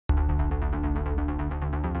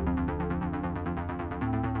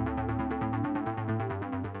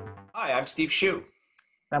Hi, I'm Steve Shue.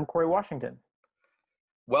 I'm Corey Washington.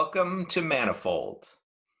 Welcome to Manifold.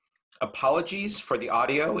 Apologies for the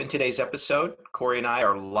audio in today's episode. Corey and I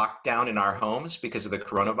are locked down in our homes because of the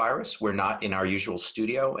coronavirus. We're not in our usual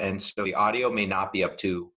studio, and so the audio may not be up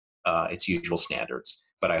to its usual standards,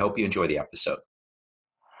 but I hope you enjoy the episode.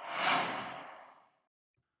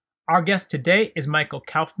 Our guest today is Michael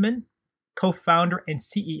Kaufman, co-founder and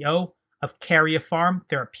CEO of Karyopharm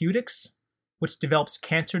Therapeutics, which develops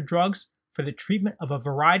cancer drugs for the treatment of a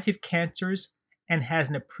variety of cancers and has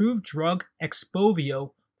an approved drug,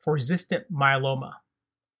 Xpovio, for resistant myeloma.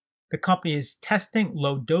 The company is testing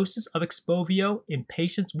low doses of Xpovio in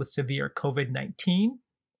patients with severe COVID-19.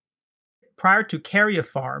 Prior to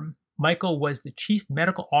Karyopharm, Michael was the chief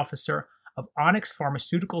medical officer of Onyx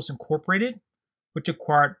Pharmaceuticals Incorporated, which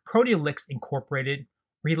acquired Proteolix Incorporated,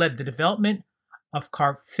 where he led the development of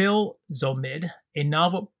carfilzomib, a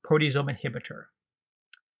novel proteasome inhibitor.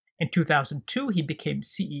 In 2002, he became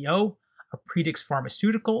CEO of Predix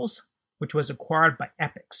Pharmaceuticals, which was acquired by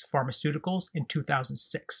Epix Pharmaceuticals in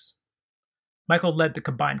 2006. Michael led the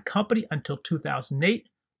combined company until 2008,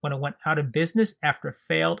 when it went out of business after a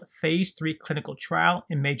failed phase 3 clinical trial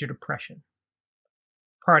in major depression.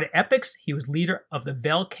 Prior to Epix, he was leader of the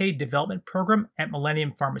Velcade development program at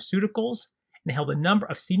Millennium Pharmaceuticals and held a number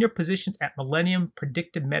of senior positions at Millennium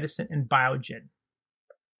Predictive Medicine and Biogen.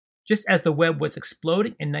 Just as the web was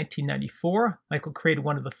exploding in 1994, Michael created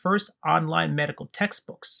one of the first online medical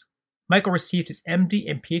textbooks. Michael received his MD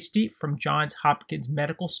and PhD from Johns Hopkins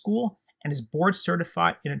Medical School and is board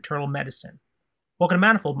certified in internal medicine. Welcome to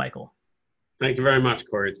Manifold, Michael. Thank you very much,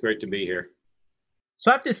 Corey. It's great to be here.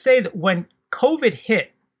 So I have to say that when COVID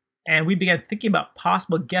hit and we began thinking about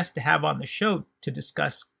possible guests to have on the show to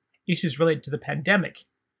discuss issues related to the pandemic,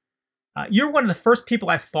 you're one of the first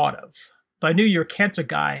people I thought of. But I knew you're a cancer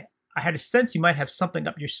guy. I had a sense you might have something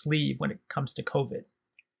up your sleeve when it comes to COVID.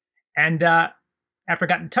 And after I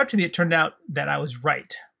got in touch with you, it turned out that I was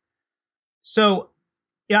right. So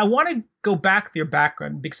I want to go back to your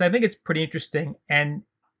background because I think it's pretty interesting. And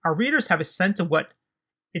our readers have a sense of what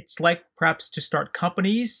it's like perhaps to start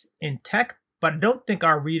companies in tech, but I don't think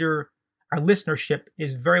our listenership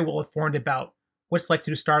is very well informed about what it's like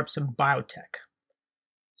to do startups in biotech.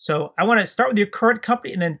 So I want to start with your current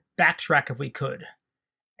company and then backtrack if we could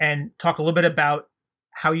and talk a little bit about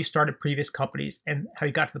how you started previous companies and how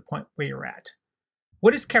you got to the point where you're at.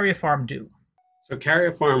 What does Karyopharm do? So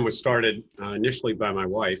Karyopharm was started initially by my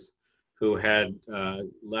wife, who had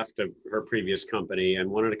left her previous company and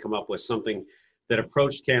wanted to come up with something that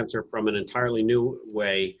approached cancer from an entirely new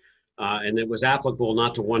way, and it was applicable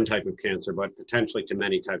not to one type of cancer, but potentially to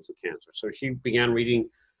many types of cancer. So she began reading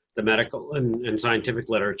the medical and scientific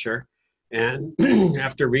literature. And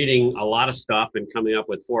after reading a lot of stuff and coming up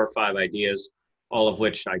with 4 or 5 ideas, all of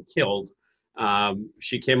which I killed,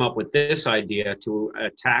 she came up with this idea to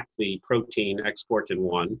attack the protein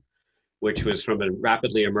exportin-1, which was from a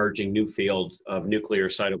rapidly emerging new field of nuclear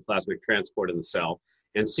cytoplasmic transport in the cell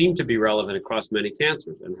and seemed to be relevant across many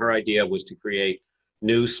cancers. And her idea was to create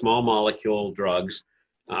new small molecule drugs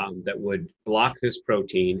that would block this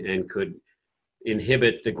protein and could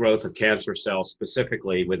inhibit the growth of cancer cells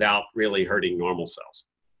specifically without really hurting normal cells.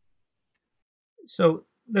 So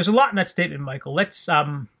there's a lot in that statement, Michael. Let's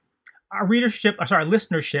our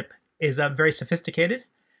listenership is very sophisticated,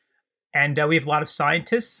 and we have a lot of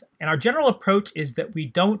scientists. And our general approach is that we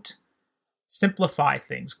don't simplify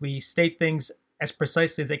things. We state things as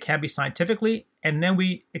precisely as they can be scientifically, and then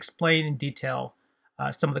we explain in detail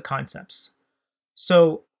some of the concepts.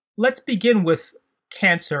 So let's begin with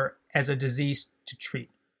cancer as a disease to treat.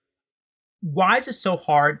 Why is it so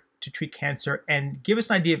hard to treat cancer? And give us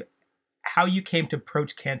an idea of how you came to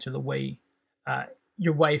approach cancer the way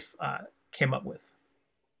your wife came up with.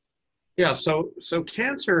 Yeah, so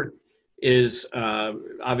cancer is,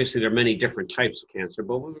 obviously there are many different types of cancer,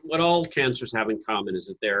 but what all cancers have in common is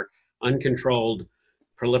that they're uncontrolled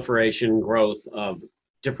proliferation, growth of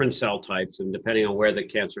different cell types, and depending on where the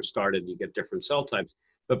cancer started, you get different cell types.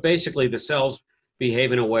 But basically the cells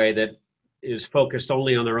behave in a way that is focused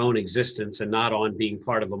only on their own existence and not on being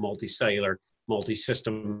part of a multicellular,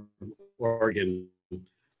 multi-system organism.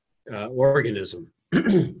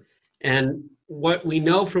 And what we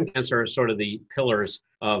know from cancer are sort of the pillars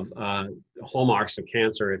of hallmarks of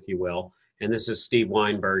cancer, if you will. And this is Steve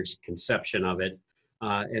Weinberg's conception of it.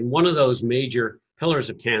 And one of those major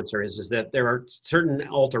pillars of cancer is that there are certain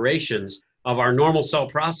alterations of our normal cell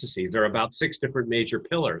processes. There are about 6 different major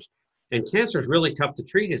pillars. And cancer is really tough to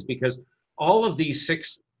treat is because all of these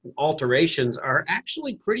 6 alterations are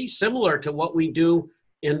actually pretty similar to what we do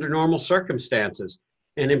under normal circumstances.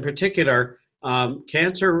 And in particular,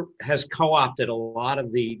 Cancer has co-opted a lot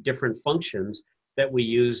of the different functions that we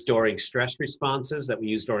use during stress responses, that we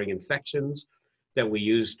use during infections, that we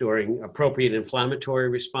use during appropriate inflammatory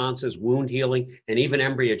responses, wound healing, and even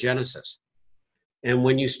embryogenesis. And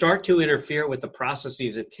when you start to interfere with the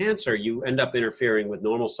processes of cancer, you end up interfering with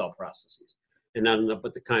normal cell processes and end up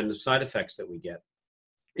with the kind of side effects that we get.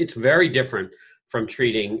 It's very different from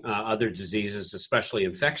treating other diseases, especially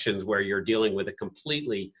infections, where you're dealing with a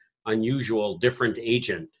completely unusual, different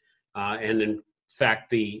agent. And in fact,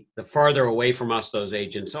 the farther away from us those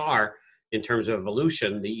agents are in terms of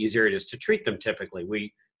evolution, the easier it is to treat them typically.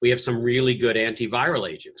 We have some really good antiviral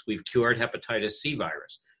agents. We've cured hepatitis C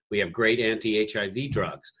virus. We have great anti-HIV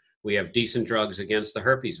drugs. We have decent drugs against the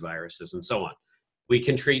herpes viruses and so on. We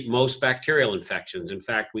can treat most bacterial infections. In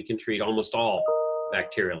fact, we can treat almost all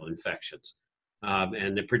bacterial infections.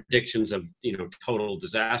 And the predictions of total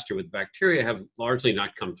disaster with bacteria have largely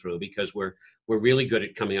not come through because we're really good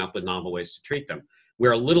at coming up with novel ways to treat them.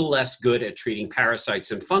 We're a little less good at treating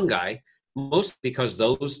parasites and fungi, mostly because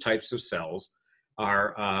those types of cells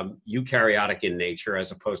are eukaryotic in nature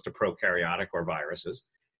as opposed to prokaryotic or viruses,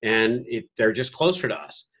 and they're just closer to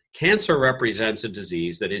us. Cancer represents a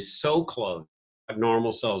disease that is so close to what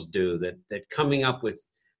normal cells do that coming up with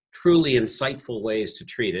truly insightful ways to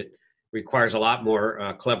treat it requires a lot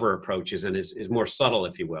more clever approaches and is more subtle,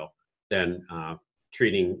 if you will, than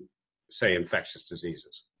treating, say, infectious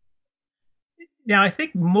diseases. Now, I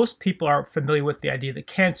think most people are familiar with the idea that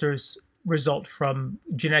cancers result from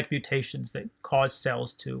genetic mutations that cause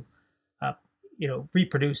cells to,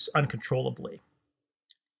 reproduce uncontrollably.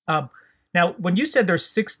 Now, when you said there's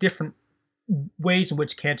 6 different ways in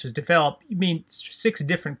which cancers develop, you mean 6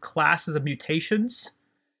 different classes of mutations?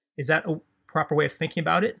 Is that a proper way of thinking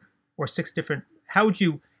about it? Or 6 different? How would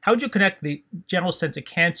you connect the general sense of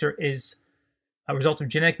cancer is a result of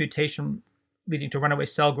genetic mutation leading to runaway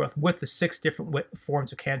cell growth with the 6 different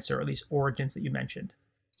forms of cancer, or at least origins that you mentioned?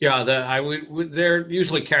 Yeah, they're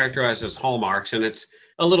usually characterized as hallmarks, and it's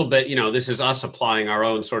a little bit, this is us applying our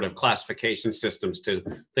own sort of classification systems to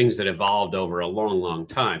things that evolved over a long, long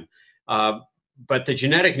time. But the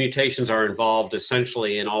genetic mutations are involved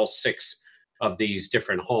essentially in all 6 of these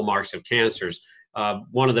different hallmarks of cancers.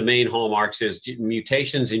 One of the main hallmarks is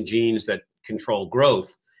mutations in genes that control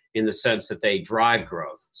growth in the sense that they drive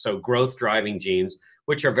growth. So growth driving genes,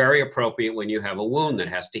 which are very appropriate when you have a wound that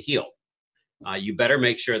has to heal. You better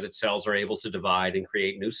make sure that cells are able to divide and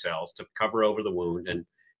create new cells to cover over the wound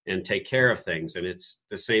and take care of things. And it's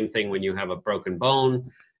the same thing when you have a broken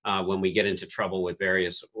bone, when we get into trouble with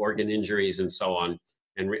various organ injuries and so on,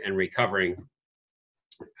 and recovering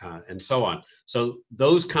and so on. So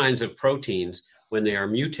those kinds of proteins, when they are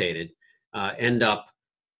mutated, end up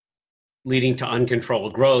leading to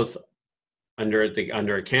uncontrolled growth under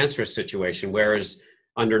a cancerous situation, whereas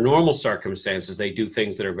under normal circumstances, they do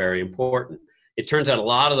things that are very important. It turns out a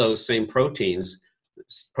lot of those same proteins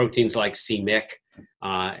like c-Myc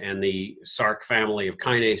and the Src family of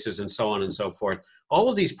kinases and so on and so forth, all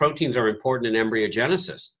of these proteins are important in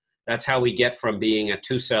embryogenesis. That's how we get from being a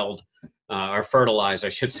two-celled or fertilized, I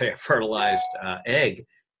should say, a fertilized egg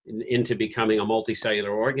into becoming a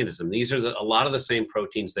multicellular organism. These are a lot of the same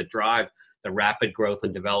proteins that drive the rapid growth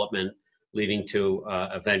and development, leading to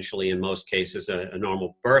eventually, in most cases, a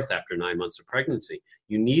normal birth after 9 months of pregnancy.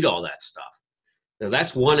 You need all that stuff. Now,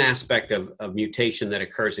 that's one aspect of mutation that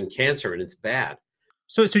occurs in cancer, and it's bad.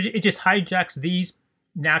 So it just hijacks these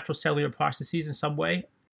natural cellular processes in some way?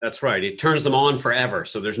 That's right. It turns them on forever,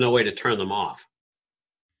 so there's no way to turn them off.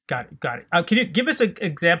 Got it. Can you give us an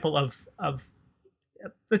example of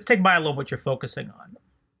let's take myeloma, what you're focusing on.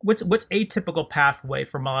 What's atypical pathway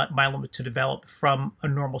for myeloma to develop from a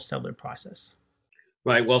normal cellular process?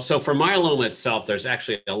 Right. Well, so for myeloma itself, there's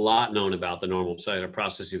actually a lot known about the normal cellular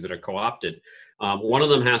processes that are co-opted. One of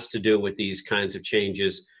them has to do with these kinds of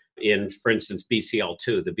changes in, for instance,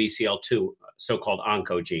 BCL2, the BCL2 so-called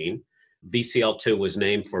oncogene. BCL2 was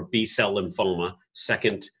named for B-cell lymphoma,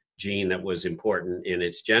 second gene that was important in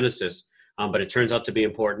its genesis, but it turns out to be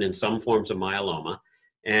important in some forms of myeloma.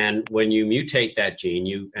 And when you mutate that gene,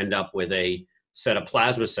 you end up with a set of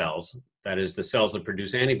plasma cells, that is the cells that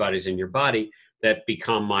produce antibodies in your body, that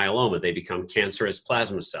become myeloma. They become cancerous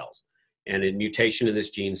plasma cells. And a mutation in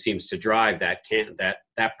this gene seems to drive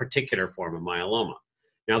that particular form of myeloma.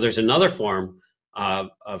 Now, there's another form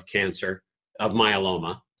of cancer, of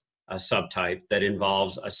myeloma, a subtype that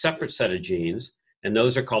involves a separate set of genes, and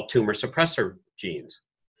those are called tumor suppressor genes.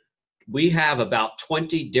 We have about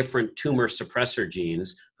 20 different tumor suppressor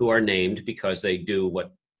genes who are named because they do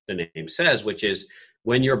what the name says, which is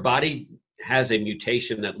when your body has a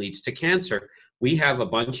mutation that leads to cancer, we have a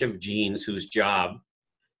bunch of genes whose job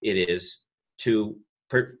it is to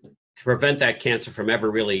prevent that cancer from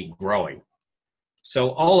ever really growing.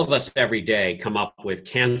 So all of us every day come up with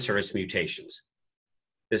cancerous mutations.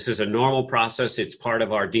 This is a normal process. It's part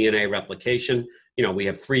of our DNA replication. You know, we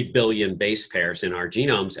have 3 billion base pairs in our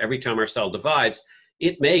genomes. Every time our cell divides,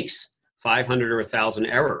 it makes 500 or 1,000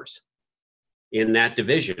 errors in that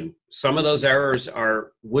division. Some of those errors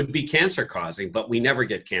would be cancer causing, but we never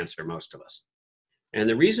get cancer, most of us. And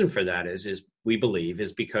the reason for that is we believe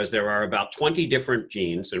is because there are about 20 different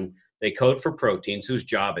genes, and they code for proteins whose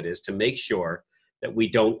job it is to make sure that we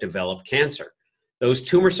don't develop cancer. Those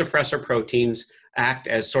tumor suppressor proteins act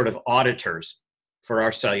as sort of auditors for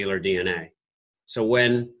our cellular DNA. So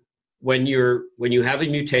when you have a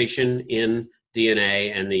mutation in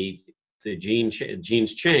DNA and the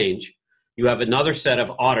genes change, you have another set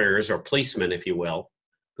of auditors, or policemen, if you will,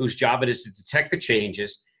 whose job it is to detect the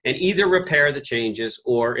changes and either repair the changes,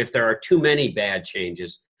 or if there are too many bad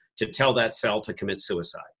changes, to tell that cell to commit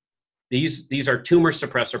suicide. These are tumor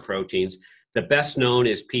suppressor proteins. The best known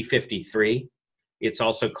is P53. It's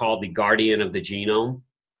also called the guardian of the genome,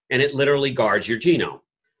 and it literally guards your genome.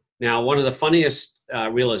 Now, one of the funniest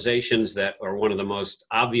realizations or one of the most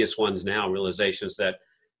obvious ones now, realizations that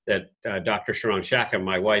Dr. Sharon Shacham,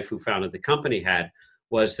 my wife who founded the company, had,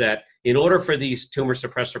 was that in order for these tumor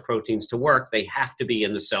suppressor proteins to work, they have to be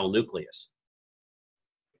in the cell nucleus.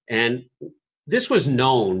 And this was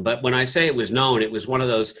known, but when I say it was known, it was one of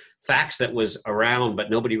those facts that was around, but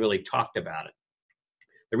nobody really talked about it.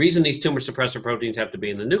 The reason these tumor suppressor proteins have to be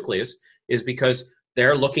in the nucleus is because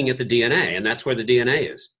they're looking at the DNA, and that's where the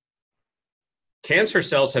DNA is. Cancer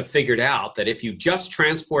cells have figured out that if you just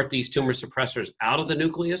transport these tumor suppressors out of the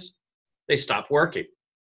nucleus, they stop working.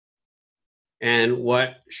 And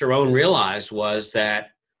what Sharon realized was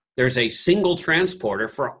that there's a single transporter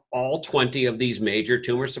for all 20 of these major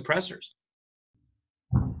tumor suppressors.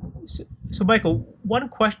 So Michael, one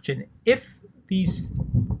question: if these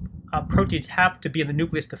proteins have to be in the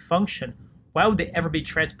nucleus to function, why would they ever be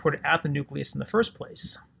transported out of the nucleus in the first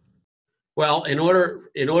place? Well, in order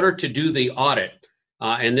to do the audit,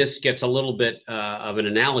 and this gets a little bit of an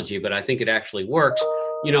analogy, but I think it actually works.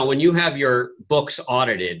 You know, when you have your books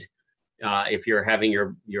audited, if you're having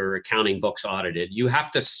your accounting books audited, you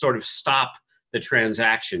have to sort of stop the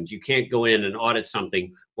transactions. You can't go in and audit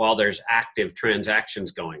something while there's active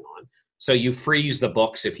transactions going on. So you freeze the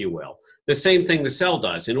books, if you will. The same thing the cell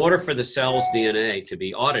does. In order for the cell's DNA to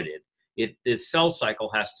be audited, its cell cycle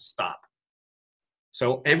has to stop.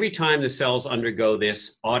 So every time the cells undergo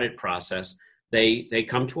this audit process, they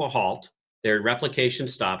come to a halt, their replication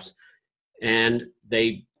stops, and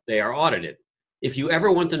they are audited. If you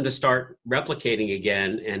ever want them to start replicating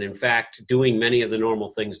again, and in fact doing many of the normal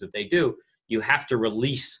things that they do, you have to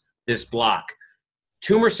release this block.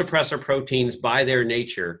 Tumor suppressor proteins, by their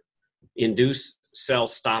nature, induce cell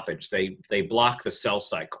stoppage. They block the cell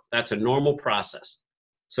cycle. That's a normal process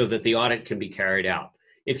so that the audit can be carried out.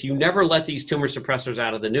 If you never let these tumor suppressors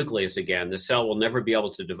out of the nucleus again, the cell will never be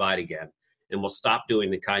able to divide again and will stop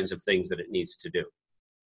doing the kinds of things that it needs to do.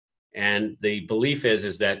 And the belief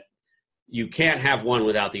is that you can't have one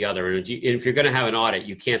without the other. And if you're going to have an audit,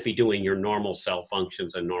 you can't be doing your normal cell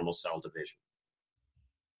functions and normal cell division.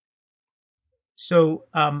 So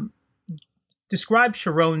describe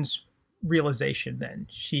Sharon's realization then.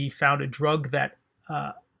 She found a drug that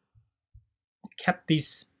kept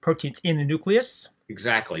these proteins in the nucleus.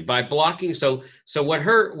 Exactly. By blocking, so what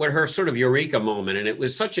her sort of eureka moment, and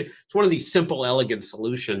it's one of these simple, elegant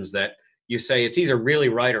solutions that you say it's either really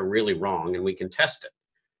right or really wrong, and we can test it.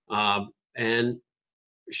 And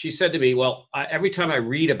she said to me, well, every time I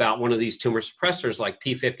read about one of these tumor suppressors like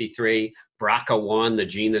P53, BRCA1, the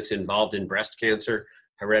gene that's involved in breast cancer,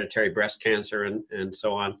 hereditary breast cancer, and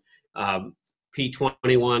so on, P21,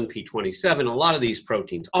 P27, a lot of these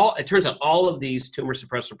proteins, it turns out all of these tumor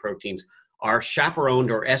suppressor proteins are chaperoned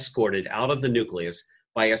or escorted out of the nucleus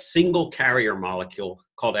by a single carrier molecule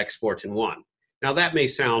called exportin 1. Now that may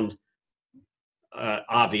sound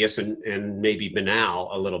obvious and maybe banal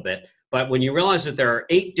a little bit, but when you realize that there are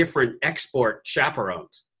 8 different export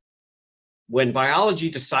chaperones, when biology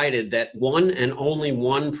decided that one and only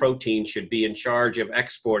one protein should be in charge of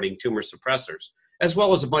exporting tumor suppressors, as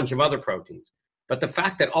well as a bunch of other proteins, but the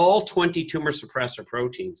fact that all 20 tumor suppressor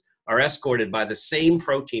proteins are escorted by the same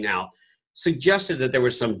protein out suggested that there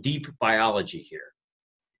was some deep biology here.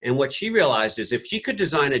 And what she realized is if she could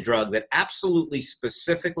design a drug that absolutely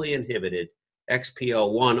specifically inhibited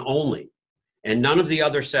XPO1 only, and none of the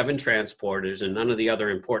other 7 transporters and none of the other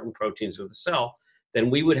important proteins of the cell, then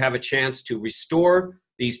we would have a chance to restore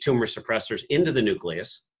these tumor suppressors into the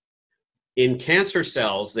nucleus, in cancer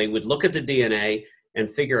cells, they would look at the DNA and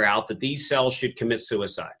figure out that these cells should commit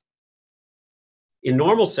suicide. In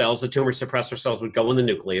normal cells, the tumor suppressor cells would go in the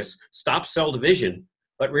nucleus, stop cell division,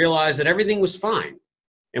 but realize that everything was fine.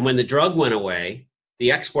 And when the drug went away,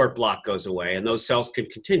 the export block goes away and those cells could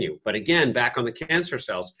continue. But again, back on the cancer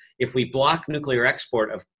cells, if we block nuclear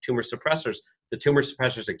export of tumor suppressors, the tumor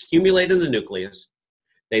suppressors accumulate in the nucleus.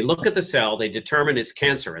 They look at the cell, they determine it's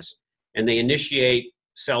cancerous, and they initiate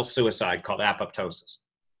cell suicide called apoptosis.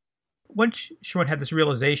 Once Sean had this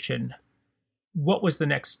realization, what was the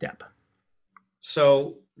next step?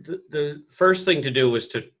 So the first thing to do was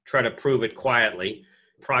to try to prove it quietly.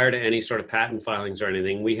 Prior to any sort of patent filings or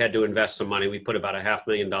anything, we had to invest some money. We put about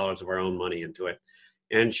 $500,000 of our own money into it.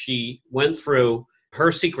 And she went through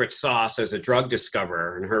her secret sauce as a drug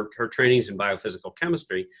discoverer, and her trainings in biophysical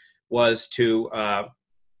chemistry was to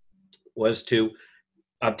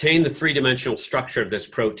obtain the three-dimensional structure of this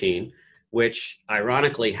protein, which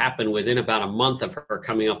ironically happened within about a month of her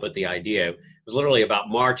coming up with the idea. It was literally about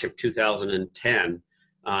March of 2010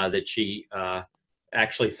 that she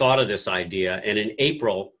actually thought of this idea. And in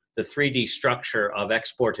April, the 3D structure of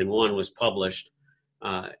Exportin-1 was published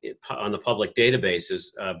on the public databases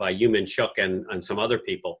by Yu-Min Chuk and some other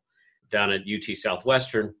people down at UT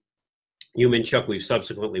Southwestern. Yu-Min Chuk we've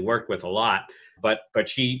subsequently worked with a lot, but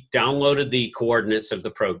she downloaded the coordinates of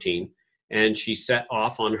the protein and she set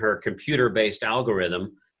off on her computer-based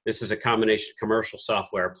algorithm. This is a combination of commercial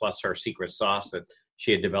software plus her secret sauce that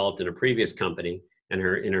she had developed in a previous company and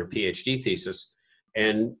in her PhD thesis,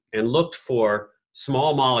 and looked for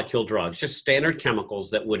small molecule drugs, just standard chemicals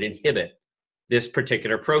that would inhibit this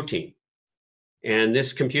particular protein. And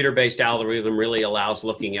this computer-based algorithm really allows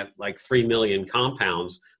looking at like 3 million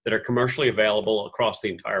compounds that are commercially available across the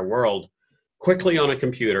entire world, quickly on a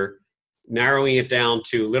computer, narrowing it down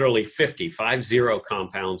to literally 50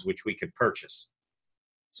 compounds, which we could purchase.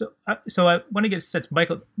 So I want to get a sense,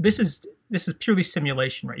 Michael, this is purely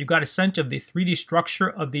simulation, right? You've got a sense of the 3D structure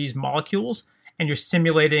of these molecules, and you're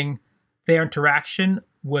simulating their interaction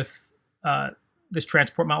with this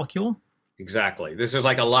transport molecule? Exactly. This is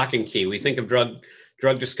like a lock and key. We think of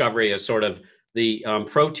drug discovery as sort of the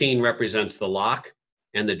protein represents the lock,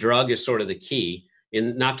 and the drug is sort of the key,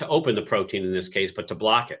 in not to open the protein in this case, but to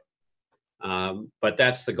block it. But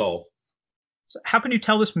that's the goal. So how can you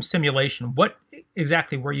tell this from simulation? What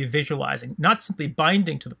exactly were you visualizing? Not simply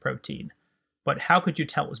binding to the protein, but how could you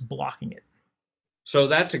tell it was blocking it? So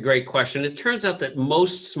that's a great question. It turns out that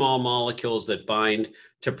most small molecules that bind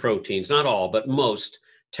to proteins, not all, but most,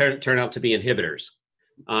 turn out to be inhibitors.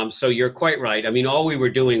 So you're quite right. I mean, all we were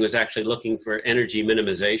doing was actually looking for energy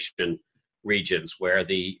minimization regions where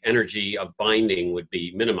the energy of binding would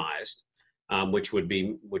be minimized, which would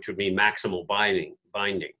mean maximal binding.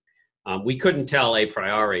 We couldn't tell a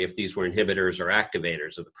priori if these were inhibitors or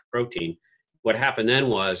activators of the protein. What happened then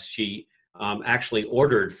was she actually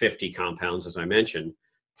ordered 50 compounds, as I mentioned,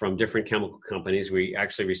 from different chemical companies. We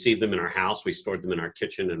actually received them in our house. We stored them in our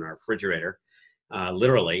kitchen and our refrigerator,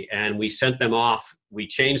 literally, and we sent them off. We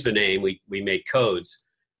changed the name. We made codes.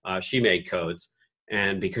 She made codes.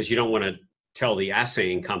 And because you don't want to tell the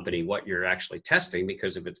assaying company what you're actually testing,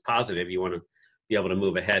 because if it's positive, you want to be able to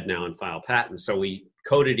move ahead now and file patents. So we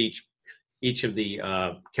coded each of the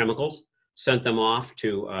chemicals, sent them off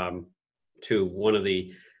to one of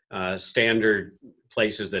the standard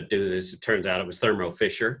places that do this. It turns out it was Thermo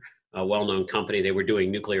Fisher, a well-known company. They were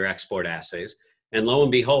doing nuclear export assays. And lo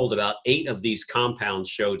and behold, about 8 of these compounds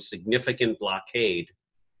showed significant blockade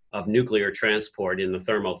of nuclear transport in the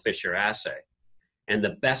Thermo Fisher assay. And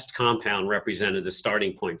the best compound represented the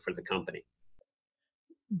starting point for the company.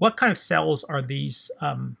 What kind of cells are these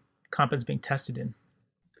compounds being tested in?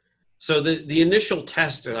 So the initial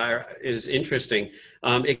test is interesting.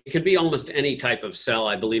 It could be almost any type of cell.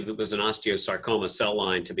 I believe it was an osteosarcoma cell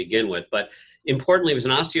line to begin with. But importantly, it was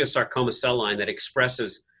an osteosarcoma cell line that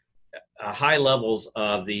expresses high levels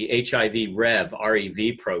of the HIV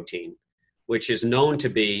REV protein, which is known to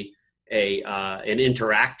be an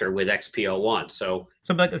interactor with XPO1. So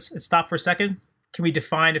let's stop for a second. Can we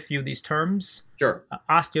define a few of these terms? Sure.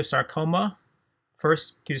 Osteosarcoma.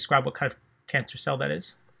 First, can you describe what kind of cancer cell that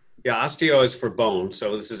is? Yeah, osteo is for bone.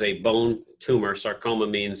 So this is a bone tumor. Sarcoma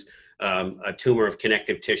means a tumor of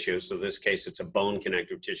connective tissue. So in this case, it's a bone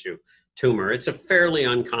connective tissue tumor. It's a fairly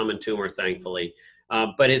uncommon tumor, thankfully.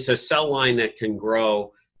 But it's a cell line that can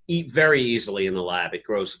grow very easily in the lab. It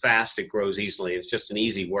grows fast, it grows easily. It's just an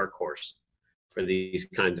easy workhorse for these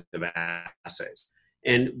kinds of assays.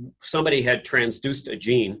 And somebody had transduced a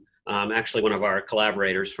gene, actually one of our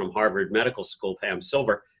collaborators from Harvard Medical School, Pam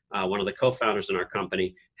Silver, one of the co-founders in our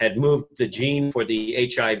company, had moved the gene for the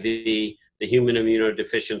HIV, the human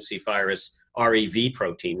immunodeficiency virus, REV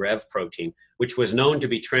protein, REV protein, which was known to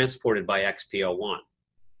be transported by XPO1.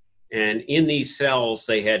 And in these cells,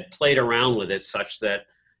 they had played around with it such that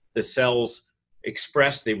the cells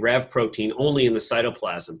expressed the REV protein only in the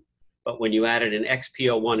cytoplasm. But when you added an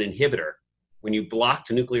XPO1 inhibitor, when you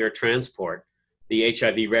blocked nuclear transport, the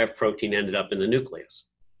HIV REV protein ended up in the nucleus.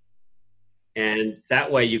 And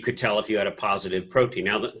that way you could tell if you had a positive protein,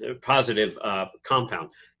 now the positive compound.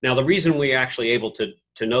 Now, the reason we're actually able to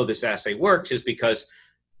know this assay works is because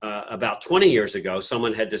about 20 years ago,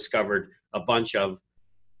 someone had discovered a bunch of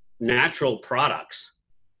natural products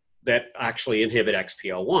that actually inhibit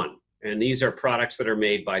XPO1. And these are products that are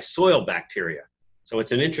made by soil bacteria. So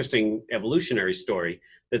it's an interesting evolutionary story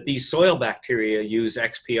that these soil bacteria use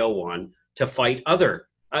XPO1 to fight other,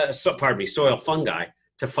 soil fungi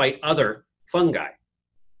to fight other fungi.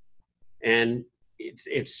 And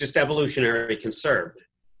it's just evolutionary conserved.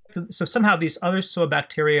 So somehow these other soil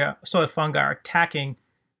fungi are attacking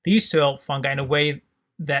these soil fungi in a way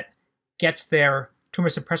that gets their tumor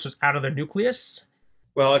suppressors out of their nucleus?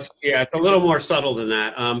 Well, it's a little more subtle than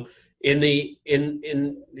that. And I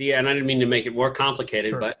didn't mean to make it more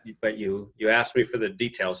complicated, Sure. but you asked me for the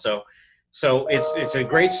details. So it's a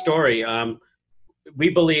great story. We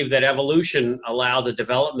believe that evolution allowed the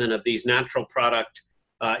development of these natural product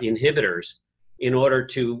inhibitors in order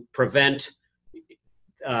to prevent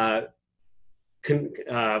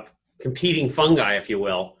competing fungi, if you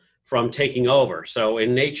will, from taking over. So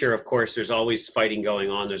in nature, of course, there's always fighting going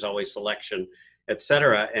on. There's always selection, et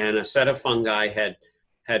cetera. And a set of fungi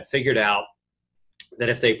had figured out that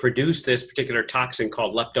if they produce this particular toxin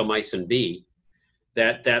called leptomycin B,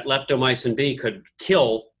 that leptomycin B could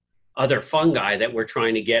kill other fungi that were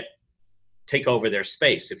trying to take over their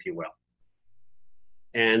space, if you will.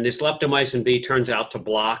 And this leptomycin B turns out to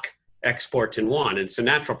block exportin-1. It's a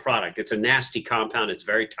natural product. It's a nasty compound. It's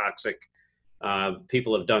very toxic.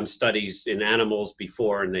 People have done studies in animals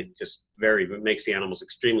before, and it makes the animals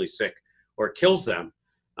extremely sick or kills them.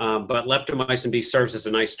 But leptomycin B serves as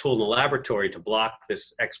a nice tool in the laboratory to block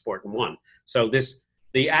this exportin-1. So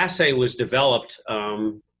the assay was developed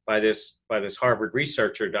by this Harvard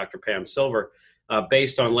researcher, Dr. Pam Silver,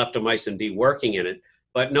 based on leptomycin B working in it,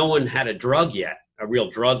 but no one had a drug yet, a real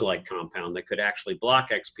drug-like compound that could actually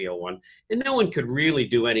block XPO1, and no one could really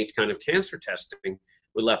do any kind of cancer testing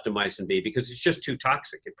with leptomycin B because it's just too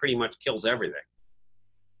toxic. It pretty much kills everything.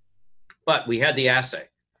 But we had the assay.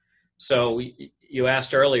 So you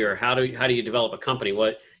asked earlier, how do you develop a company?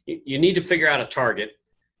 Well, you need to figure out a target,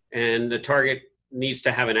 and the target needs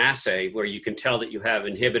to have an assay where you can tell that you have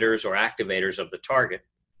inhibitors or activators of the target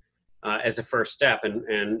as a first step.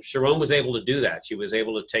 And Sharon was able to do that. She was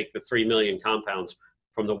able to take the 3 million compounds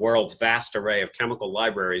from the world's vast array of chemical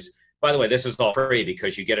libraries. By the way, this is all free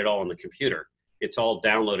because you get it all on the computer. It's all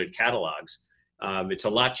downloaded catalogs. It's a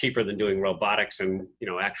lot cheaper than doing robotics and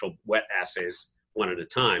actual wet assays one at a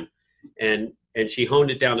time. And she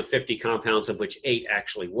honed it down to 50 compounds, of which 8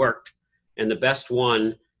 actually worked. And the best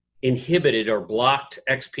one inhibited or blocked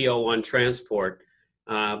XPO1 transport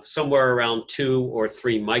somewhere around 2 or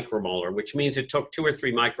 3 micromolar, which means it took 2 or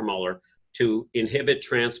 3 micromolar to inhibit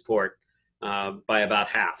transport by about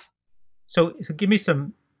half. So give me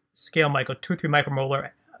some scale, Michael. 2 or 3 micromolar.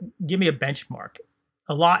 Give me a benchmark.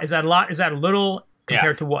 A lot? Is that a lot? Is that a little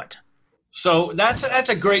compared to what? So that's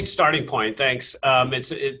a great starting point. Thanks.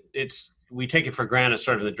 We take it for granted,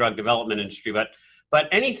 sort of in the drug development industry, but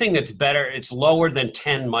anything that's better, it's lower than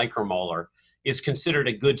 10 micromolar, is considered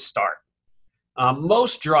a good start.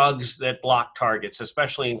 Most drugs that block targets,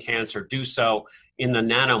 especially in cancer, do so in the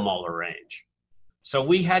nanomolar range. So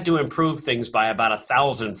we had to improve things by about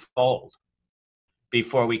 1,000-fold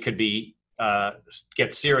before we could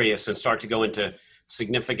get serious and start to go into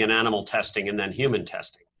significant animal testing and then human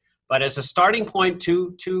testing. But as a starting point,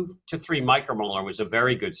 2 to 3 micromolar was a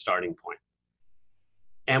very good starting point.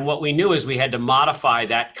 And what we knew is we had to modify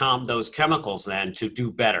those chemicals then to do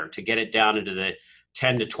better, to get it down into the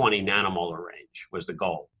 10 to 20 nanomolar range was the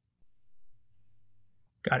goal.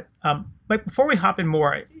 Got it. But before we hop in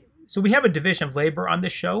more, so we have a division of labor on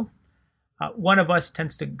this show. One of us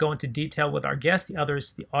tends to go into detail with our guest. The other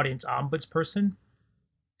is the audience ombudsperson.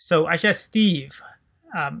 So I should ask Steve,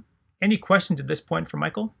 any questions at this point for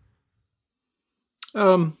Michael?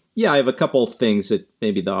 Yeah, I have a couple of things that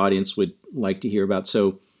maybe the audience would like to hear about.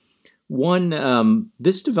 So one,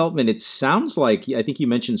 this development, it sounds like, I think you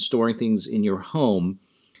mentioned storing things in your home.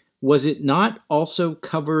 Was it not also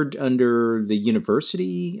covered under the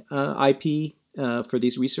university IP for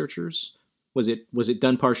these researchers? Was it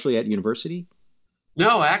done partially at university?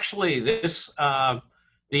 No, actually,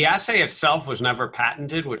 the assay itself was never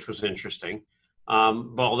patented, which was interesting.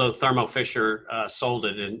 But although Thermo Fisher sold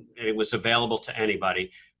it and it was available to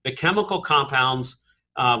anybody, the chemical compounds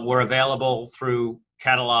were available through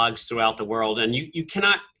catalogs throughout the world, and you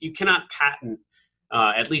cannot patent,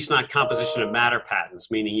 at least not composition of matter patents,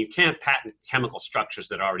 meaning you can't patent chemical structures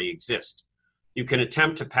that already exist. You can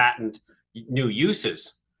attempt to patent new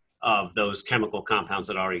uses of those chemical compounds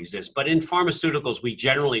that already exist. But in pharmaceuticals, we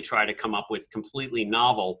generally try to come up with completely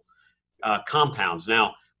novel compounds.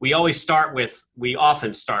 Now, we often start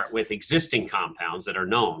with existing compounds that are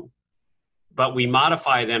known, but we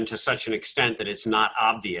modify them to such an extent that it's not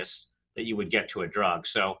obvious that you would get to a drug.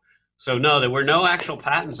 So no, there were no actual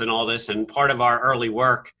patents in all this. And part of our early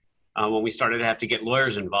work, when we started to have to get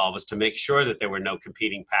lawyers involved, was to make sure that there were no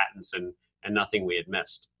competing patents and nothing we had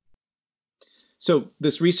missed. So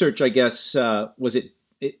this research, I guess,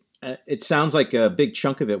 it sounds like a big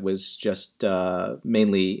chunk of it was just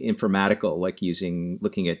mainly informatical, like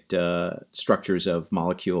looking at structures of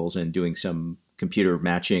molecules and doing some computer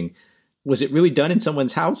matching. Was it really done in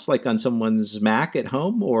someone's house, like on someone's Mac at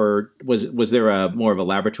home, or was there more of a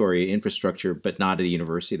laboratory infrastructure, but not at a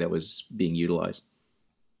university that was being utilized?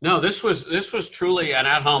 No, this was truly an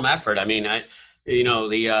at-home effort. I mean, as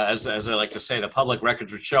I like to say, the public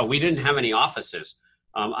records would show we didn't have any offices.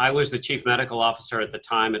 I was the chief medical officer at the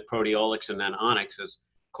time at Proteolix and then Onyx, as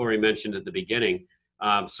Corey mentioned at the beginning.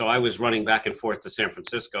 So I was running back and forth to San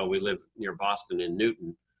Francisco. We live near Boston in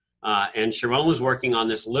Newton. And Sharon was working on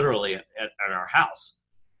this literally at our house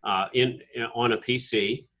on a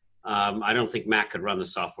PC. I don't think Mac could run the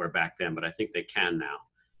software back then, but I think they can now.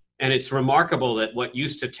 And it's remarkable that what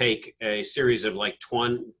used to take a series of like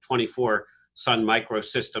 24 Sun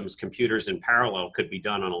Microsystems computers in parallel could be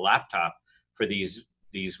done on a laptop for these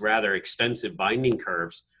rather extensive binding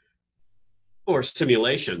curves or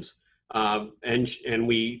simulations. And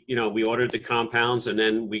we ordered the compounds and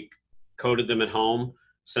then we coded them at home,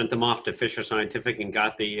 sent them off to Fisher Scientific and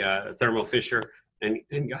got the Thermo Fisher and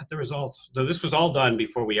got the results. So this was all done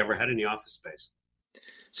before we ever had any office space.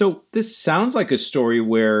 So this sounds like a story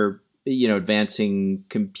where advancing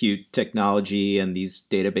compute technology and these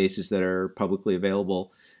databases that are publicly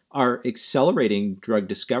available are accelerating drug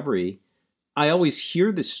discovery. I always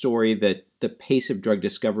hear this story that the pace of drug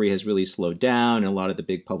discovery has really slowed down, and a lot of the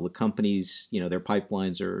big public companies, their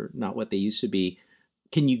pipelines are not what they used to be.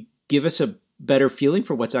 Can you give us a better feeling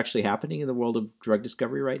for what's actually happening in the world of drug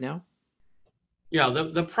discovery right now? Yeah,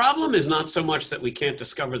 the problem is not so much that we can't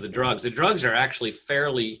discover the drugs. The drugs are actually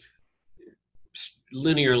fairly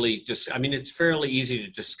linearly, it's fairly easy to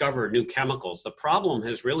discover new chemicals. The problem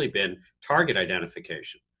has really been target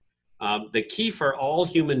identification. The key for all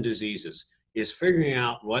human diseases is figuring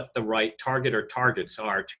out what the right target or targets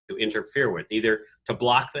are to interfere with, either to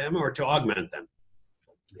block them or to augment them.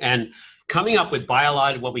 And coming up with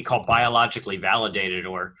what we call biologically validated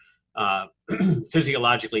or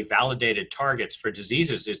physiologically validated targets for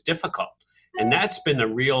diseases is difficult. And that's been the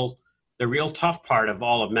real tough part of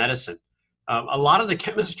all of medicine. A lot of the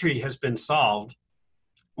chemistry has been solved.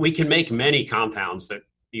 We can make many compounds that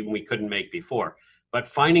even we couldn't make before, but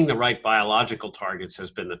finding the right biological targets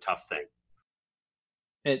has been the tough thing.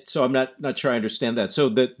 And so I'm not sure I understand that. So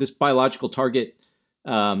this biological target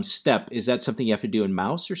step, is that something you have to do in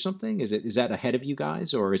mouse or something? Is that ahead of you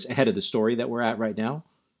guys, or is it ahead of the story that we're at right now?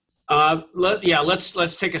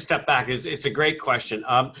 Let's take a step back. It's a great question.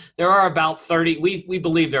 There are about 30. We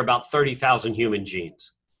believe there are about 30,000 human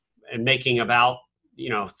genes, and making about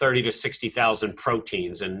 30 to 60,000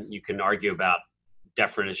 proteins. And you can argue about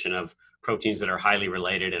definition of proteins that are highly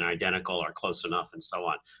related and identical or close enough, and so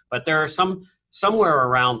on. But there are somewhere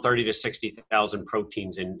around 30 to 60,000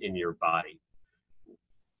 proteins in your body.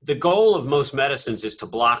 The goal of most medicines is to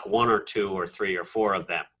block one or two or three or four of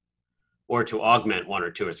them, or to augment one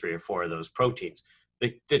or two or three or four of those proteins.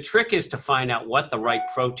 The trick is to find out what the right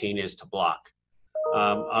protein is to block.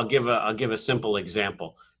 I'll give a simple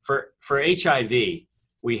example. For HIV,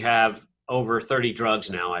 we have over 30 drugs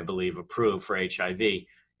now, I believe, approved for HIV.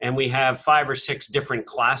 And we have 5 or 6 different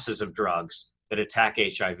classes of drugs that attack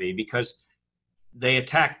HIV because they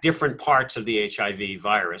attack different parts of the HIV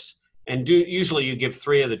virus. And usually you give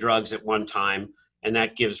 3 of the drugs at one time, and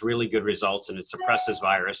that gives really good results, and it suppresses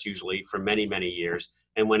virus usually for many, many years.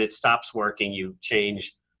 And when it stops working, you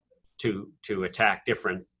change to attack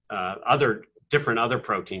different other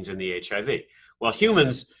proteins in the HIV. Well,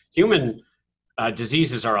 human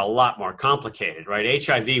diseases are a lot more complicated, right?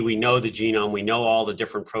 HIV, we know the genome, we know all the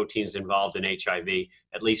different proteins involved in HIV,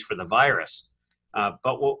 at least for the virus.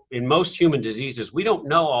 But in most human diseases, we don't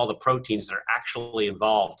know all the proteins that are actually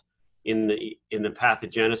involved in the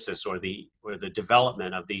pathogenesis or the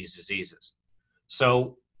development of these diseases.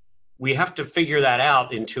 So we have to figure that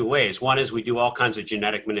out in two ways. One is we do all kinds of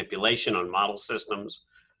genetic manipulation on model systems.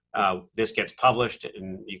 This gets published,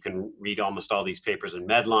 and you can read almost all these papers in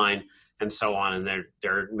Medline and so on. And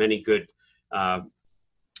there are many good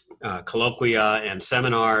colloquia and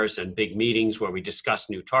seminars and big meetings where we discuss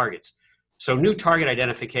new targets. So new target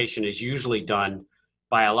identification is usually done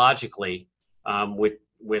biologically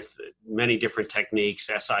with many different techniques,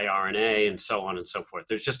 siRNA and so on and so forth.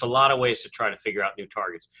 There's just a lot of ways to try to figure out new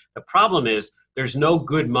targets. The problem is there's no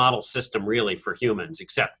good model system really for humans,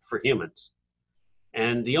 except for humans.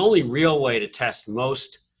 And the only real way to test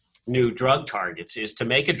most new drug targets is to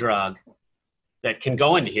make a drug that can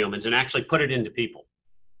go into humans and actually put it into people,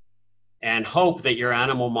 and hope that your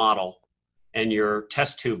animal model and your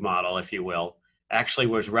test tube model, if you will, actually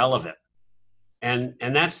was relevant. And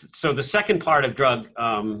that's, so the second part of drug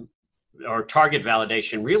or target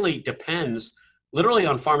validation really depends literally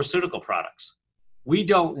on pharmaceutical products. We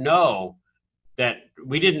didn't know,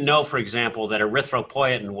 for example, that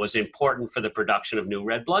erythropoietin was important for the production of new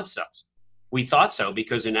red blood cells. We thought so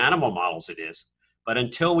because in animal models it is, but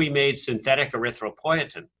until we made synthetic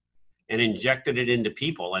erythropoietin and injected it into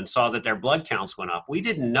people and saw that their blood counts went up, we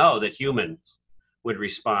didn't know that humans would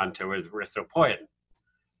respond to erythropoietin.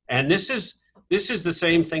 And this is the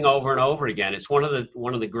same thing over and over again. It's one of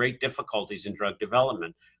the great difficulties in drug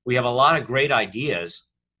development. We have a lot of great ideas.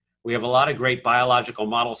 We have a lot of great biological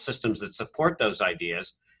model systems that support those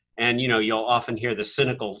ideas. And you'll often hear the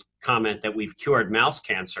cynical comment that we've cured mouse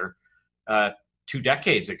cancer 2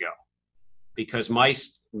 decades ago, because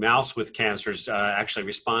mouse with cancers actually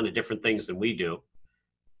respond to different things than we do.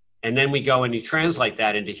 And then we go and you translate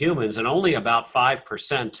that into humans, and only about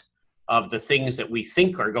 5% of the things that we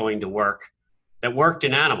think are going to work that worked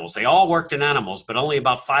in animals. They all worked in animals, but only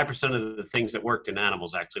about 5% of the things that worked in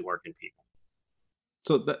animals actually work in people.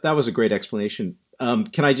 So that was a great explanation.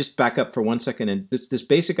 Can I just back up for 1 second? And this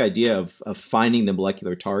basic idea of finding the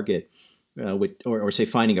molecular target, or say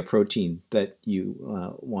finding a protein that you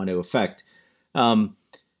want to affect,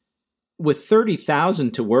 with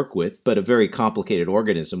 30,000 to work with, but a very complicated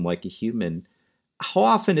organism like a human, how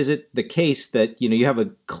often is it the case that you have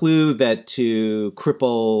a clue that to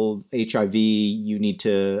cripple HIV you need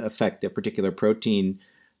to affect a particular protein,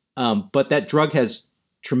 but that drug has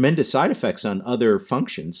tremendous side effects on other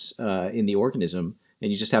functions in the organism,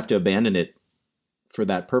 and you just have to abandon it for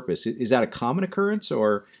that purpose? Is that a common occurrence,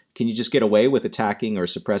 or can you just get away with attacking or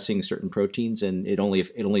suppressing certain proteins and it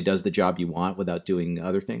only does the job you want without doing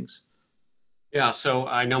other things? Yeah, so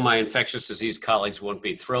I know my infectious disease colleagues won't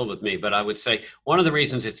be thrilled with me, but I would say one of the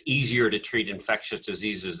reasons it's easier to treat infectious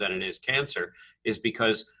diseases than it is cancer is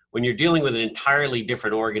because when you're dealing with an entirely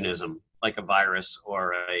different organism, like a virus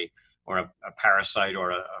or a parasite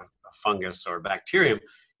or a fungus or a bacterium,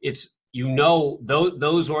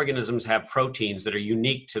 those organisms have proteins that are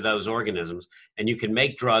unique to those organisms, and you can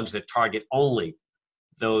make drugs that target only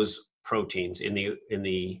those proteins in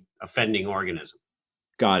the offending organism.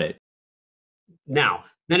 Got it. Now,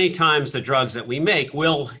 many times the drugs that we make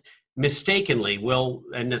will mistakenly,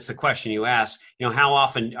 and that's the question you ask, how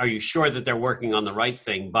often are you sure that they're working on the right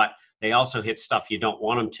thing, but they also hit stuff you don't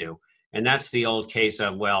want them to? And that's the old case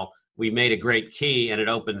of, well, we made a great key and it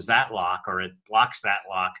opens that lock or it blocks that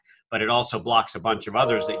lock, but it also blocks a bunch of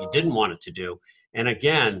others that you didn't want it to do. And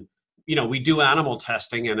again, we do animal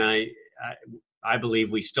testing, and I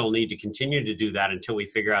believe we still need to continue to do that until we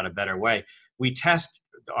figure out a better way. We test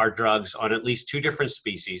our drugs on at least 2 different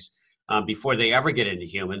species before they ever get into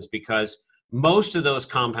humans, because most of those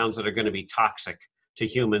compounds that are going to be toxic to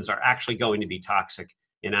humans are actually going to be toxic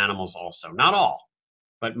in animals also. Not all,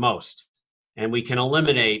 but most. And we can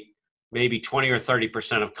eliminate maybe 20 or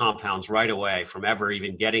 30% of compounds right away from ever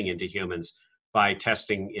even getting into humans by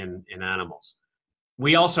testing in animals.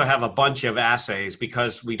 We also have a bunch of assays,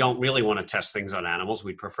 because we don't really want to test things on animals.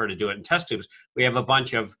 We prefer to do it in test tubes. We have a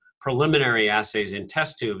bunch of preliminary assays in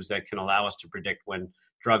test tubes that can allow us to predict when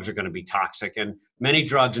drugs are going to be toxic. And many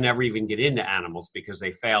drugs never even get into animals because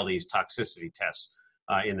they fail these toxicity tests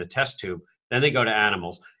in the test tube. Then they go to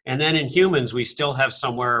animals. And then in humans, we still have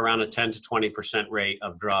somewhere around a 10 to 20% rate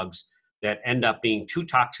of drugs that end up being too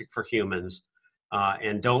toxic for humans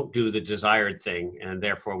and don't do the desired thing, and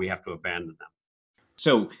therefore we have to abandon them.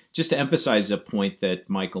 So just to emphasize a point that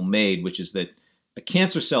Michael made, which is that a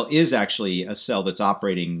cancer cell is actually a cell that's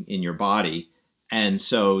operating in your body. And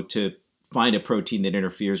so to find a protein that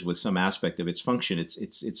interferes with some aspect of its function,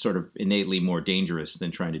 it's sort of innately more dangerous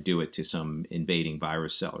than trying to do it to some invading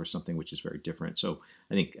virus cell or something, which is very different. So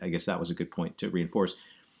I guess that was a good point to reinforce.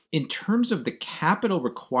 in terms of the capital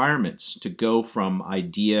requirements to go from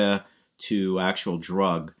idea to actual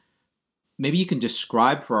drug, maybe you can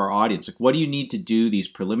describe for our audience, like, what do you need to do this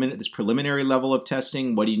preliminary level of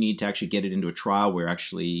testing? What do you need to actually get it into a trial where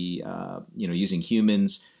actually, using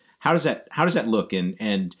humans? How does that look?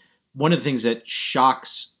 And one of the things that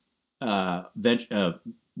shocks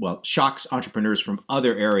entrepreneurs from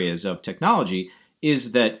other areas of technology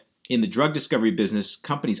is that in the drug discovery business,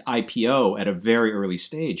 companies IPO at a very early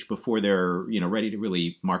stage before they're ready to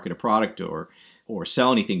really market a product or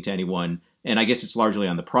sell anything to anyone. And I guess it's largely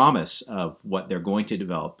on the promise of what they're going to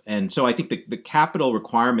develop. And so I think the capital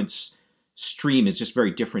requirements stream is just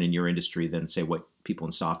very different in your industry than, say, what people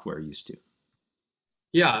in software are used to.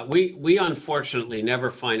 Yeah, we unfortunately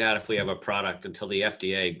never find out if we have a product until the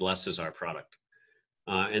FDA blesses our product.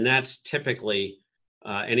 And that's typically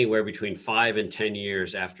anywhere between 5 and 10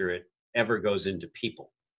 years after it ever goes into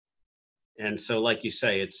people. And so, like you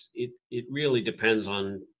say, it really depends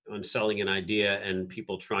on selling an idea and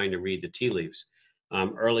people trying to read the tea leaves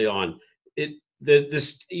early on.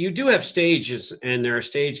 You do have stages, and there are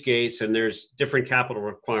stage gates, and there's different capital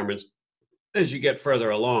requirements as you get further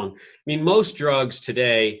along. I mean, most drugs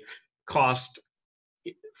today cost,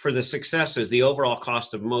 for the successes, the overall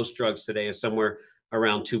cost of most drugs today is somewhere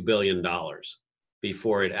around $2 billion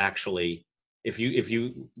before it actually, if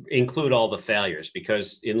you include all the failures,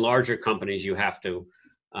 because in larger companies you have to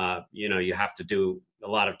do a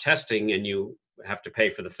lot of testing, and you have to pay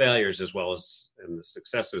for the failures as well as, and the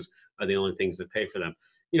successes are the only things that pay for them.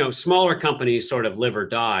 Smaller companies sort of live or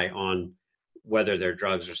die on whether their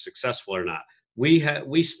drugs are successful or not.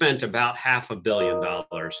 We spent about $500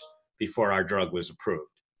 million before our drug was approved.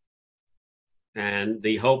 And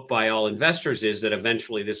the hope by all investors is that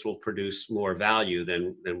eventually this will produce more value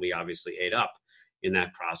than we obviously ate up in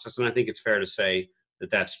that process. And I think it's fair to say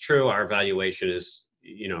that that's true. Our valuation is,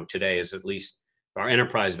 today is at least our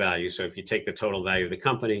enterprise value. So if you take the total value of the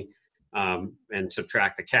company and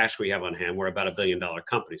subtract the cash we have on hand, we're about $1 billion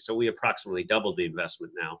company. So we approximately doubled the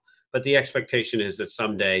investment now. But the expectation is that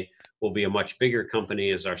someday we'll be a much bigger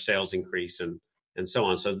company as our sales increase and so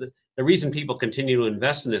on. So the reason people continue to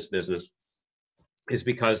invest in this business is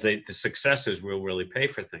because the successes will really pay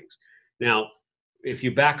for things. Now, if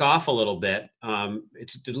you back off a little bit,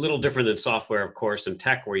 it's a little different than software, of course, and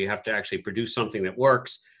tech, where you have to actually produce something that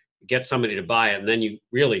works, get somebody to buy it, and then you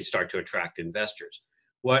really start to attract investors.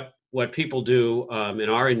 What people do in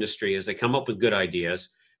our industry is they come up with good ideas.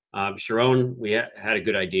 Sharon, we had a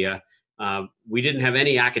good idea. We didn't have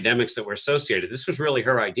any academics that were associated. This was really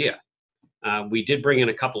her idea. We did bring in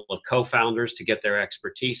a couple of co-founders to get their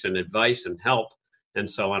expertise and advice and help and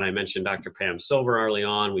so on. I mentioned Dr. Pam Silver early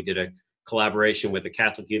on. We did a collaboration with the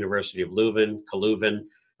Catholic University of Leuven,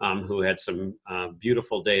 who had some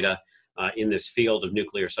beautiful data in this field of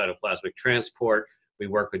nuclear cytoplasmic transport. We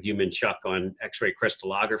worked with Yumin Chuk on X-ray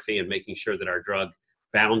crystallography and making sure that our drug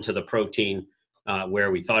bound to the protein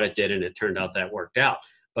where we thought it did, and it turned out that worked out.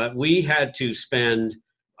 But we had to spend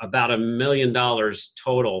about $1 million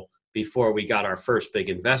total before we got our first big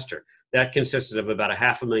investor. That consisted of about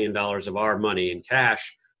 $500,000 of our money in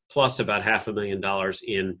cash, plus about $500,000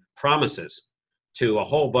 in promises to a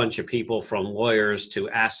whole bunch of people, from lawyers to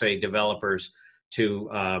assay developers to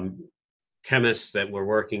chemists that were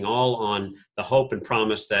working all on the hope and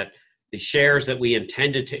promise that the shares that we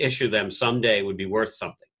intended to issue them someday would be worth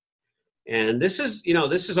something. And this is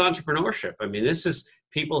entrepreneurship. I mean, this is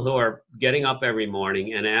people who are getting up every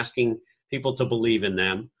morning and asking people to believe in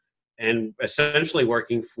them, and essentially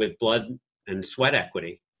working with blood and sweat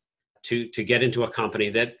equity to get into a company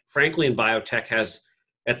that, frankly, in biotech has,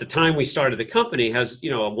 at the time we started the company, has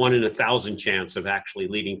a 1 in 1,000 chance of actually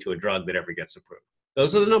leading to a drug that ever gets approved.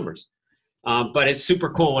 Those are the numbers. But it's super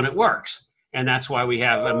cool when it works. And that's why we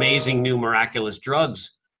have amazing new miraculous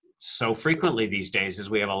drugs so frequently these days, is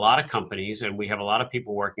we have a lot of companies and we have a lot of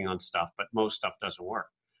people working on stuff, but most stuff doesn't work.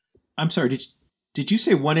 I'm sorry, did you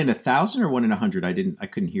say 1 in 1,000 or 1 in 100? I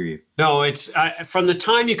couldn't hear you. No, it's from the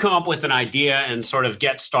time you come up with an idea and sort of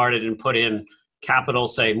get started and put in capital,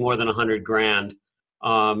 say more than $100,000,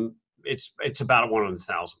 it's about 1 in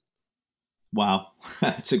 1,000. Wow,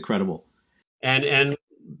 that's incredible. And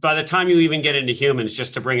by the time you even get into humans,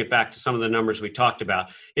 just to bring it back to some of the numbers we talked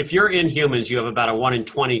about, if you're in humans, you have about a 1 in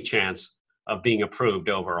 20 chance of being approved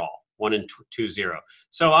overall, 1 in 20.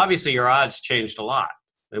 So obviously your odds changed a lot.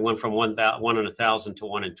 They went from 1 in 1,000 to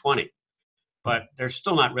 1 in 20, but they're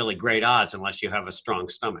still not really great odds unless you have a strong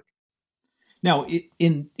stomach. Now,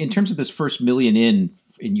 in terms of this first million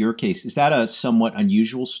in your case, is that a somewhat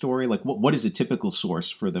unusual story? Like, what is a typical source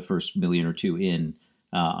for the first million or two in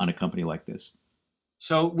on a company like this?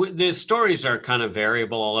 The stories are kind of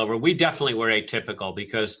variable all over. We definitely were atypical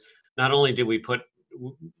because not only did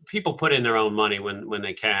people put in their own money when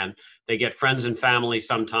they can. They get friends and family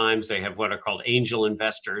sometimes. They have what are called angel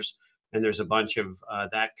investors, and there's a bunch of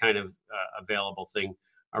that kind of available thing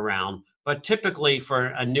around. But typically for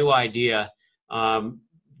a new idea,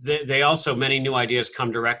 many new ideas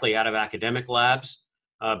come directly out of academic labs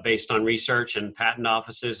based on research and patent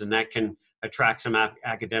offices, and that can attract some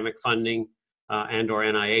academic funding and or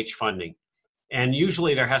NIH funding. And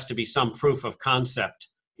usually there has to be some proof of concept,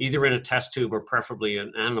 either in a test tube or preferably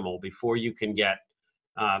an animal, before you can get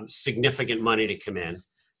significant money to come in.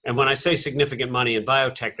 And when I say significant money in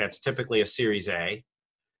biotech, that's typically a Series A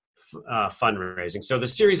fundraising. So the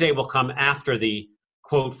Series A will come after the,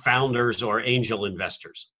 quote, founders or angel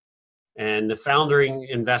investors. And the founding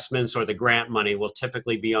investments or the grant money will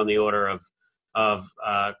typically be on the order of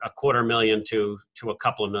 $250,000 to a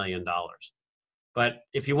couple of $1 million. But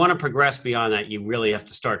if you want to progress beyond that, you really have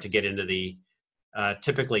to start to get into the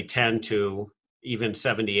typically 10 to even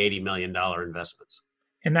 $70, $80 million investments.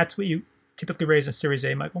 And that's what you typically raise in Series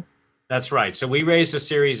A, Michael? That's right. So we raised a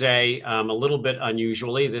Series A a little bit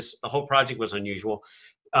unusually. The whole project was unusual.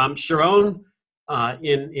 Sharon,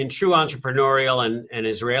 in true entrepreneurial and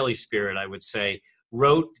Israeli spirit, I would say,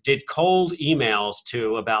 did cold emails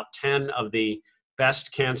to about 10 of the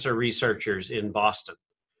best cancer researchers in Boston.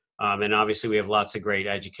 And obviously we have lots of great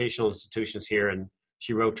educational institutions here, and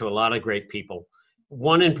she wrote to a lot of great people.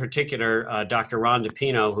 One in particular, Dr. Ron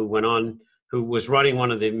DePino, who was running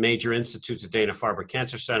one of the major institutes at Dana-Farber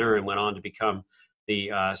Cancer Center and went on to become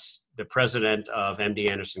the president of MD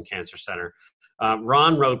Anderson Cancer Center.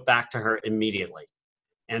 Ron wrote back to her immediately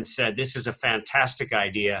and said, "This is a fantastic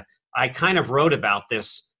idea. I kind of wrote about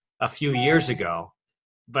this a few years ago,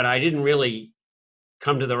 but I didn't really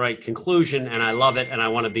come to the right conclusion, and I love it, and I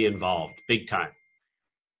want to be involved big time."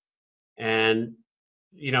 And,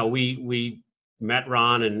 we met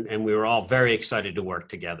Ron, and we were all very excited to work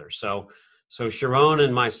together. So Sharon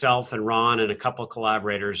and myself and Ron and a couple of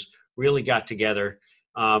collaborators really got together.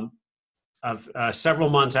 Several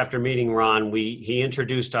months after meeting Ron, he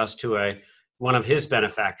introduced us to one of his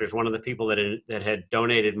benefactors, one of the people that had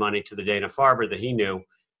donated money to the Dana-Farber that he knew,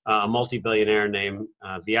 a multi-billionaire named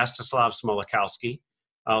Vyacheslav Smolakowski,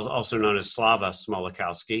 also known as Slava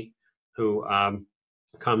Smolakowski, who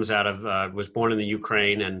was born in the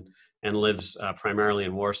Ukraine and lives primarily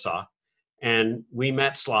in Warsaw. And we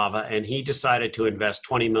met Slava, and he decided to invest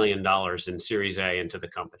 $20 million in Series A into the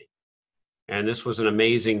company. And this was an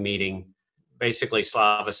amazing meeting. Basically,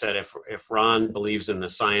 Slava said, if Ron believes in the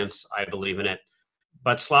science, I believe in it.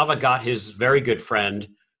 But Slava got his very good friend,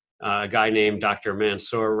 a guy named Dr.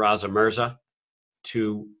 Mansour Raza Mirza,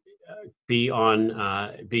 to be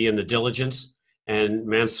in the diligence. And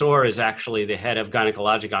Mansour is actually the head of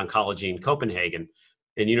gynecologic oncology in Copenhagen,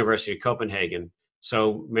 in University of Copenhagen.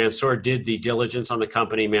 So Mansour did the diligence on the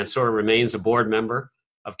company. Mansour remains a board member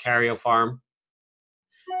of Karyopharm.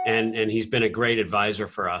 And he's been a great advisor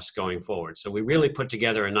for us going forward. So we really put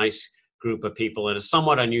together a nice group of people in a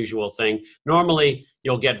somewhat unusual thing. Normally,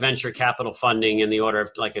 you'll get venture capital funding in the order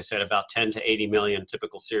of, like I said, about 10 to 80 million,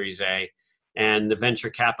 typical Series A. And the venture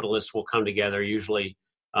capitalists will come together, usually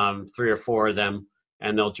 3 or 4 of them,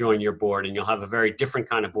 and they'll join your board. And you'll have a very different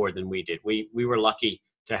kind of board than we did. We were lucky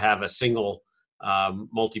to have a single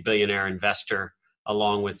multi-billionaire investor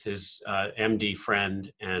along with his MD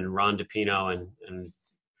friend and Ron DePino and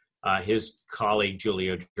his colleague,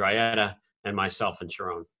 Giulio Drietta, and myself and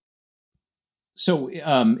Sharon. So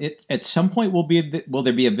at some point, will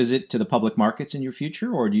there be a visit to the public markets in your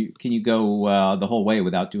future, or can you go the whole way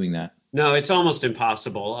without doing that? No, it's almost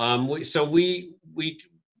impossible.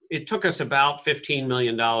 It took us about $15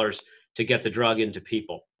 million to get the drug into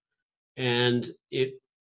people. And it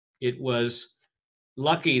was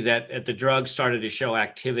lucky that the drug started to show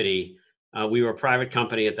activity. We were a private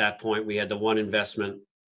company at that point. We had the one investment.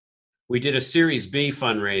 We did a Series B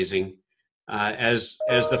fundraising as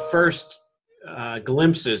the first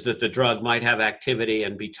glimpses that the drug might have activity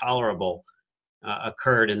and be tolerable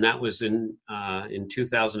occurred, and that was in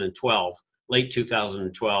 2012, late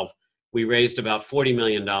 2012. We raised about $42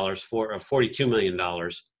 million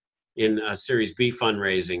in a Series B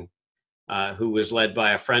fundraising, who was led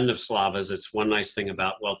by a friend of Slava's. It's one nice thing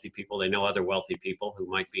about wealthy people; they know other wealthy people who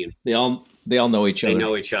might be in. They all know each other. They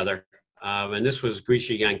know each other. And this was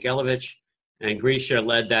Grisha Yankelevich, and Grisha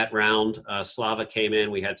led that round. Slava came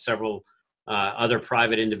in. We had several other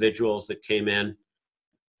private individuals that came in.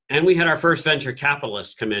 And we had our first venture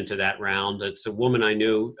capitalist come into that round. It's a woman I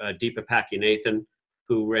knew, Deepa Pakinathan,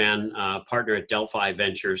 who ran partner at Delphi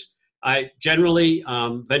Ventures. I generally,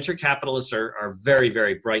 venture capitalists are very,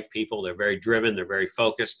 very bright people. They're very driven. They're very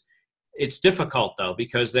focused. It's difficult, though,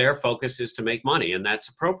 because their focus is to make money, and that's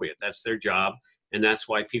appropriate. That's their job, and that's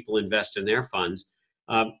why people invest in their funds.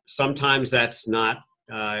 Sometimes that's not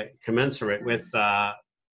commensurate with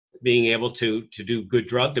being able to do good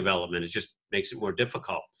drug development. It just makes it more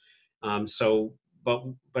difficult.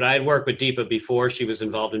 But I had worked with Deepa before. She was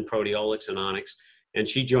involved in proteolytics and Onyx, and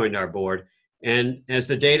she joined our board. And as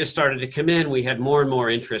the data started to come in, we had more and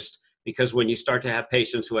more interest, because when you start to have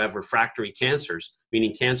patients who have refractory cancers,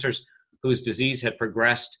 meaning cancers whose disease had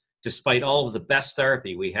progressed despite all of the best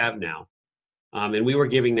therapy we have now, and we were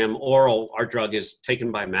giving them oral. Our drug is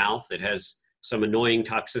taken by mouth. It has some annoying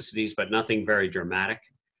toxicities, but nothing very dramatic.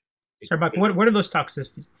 Sorry, Mike, what are those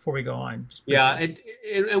toxicities before we go on? Yeah,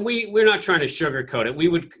 and we're not trying to sugarcoat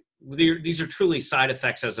it. These are truly side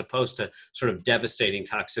effects as opposed to sort of devastating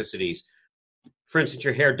toxicities. For instance,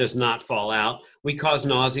 your hair does not fall out. We cause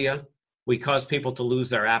nausea. We cause people to lose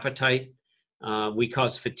their appetite. We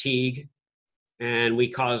cause fatigue. And we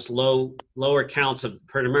cause lower counts of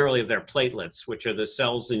primarily of their platelets, which are the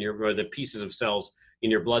cells or the pieces of cells in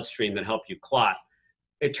your bloodstream that help you clot.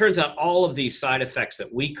 It turns out all of these side effects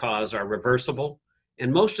that we cause are reversible,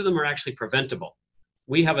 and most of them are actually preventable.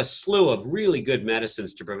 We have a slew of really good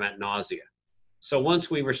medicines to prevent nausea. So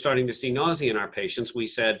once we were starting to see nausea in our patients, we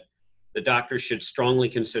said the doctor should strongly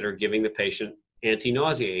consider giving the patient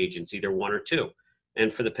anti-nausea agents, either one or two.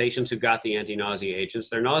 And for the patients who got the anti-nausea agents,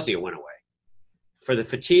 their nausea went away. For the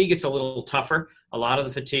fatigue, it's a little tougher. A lot of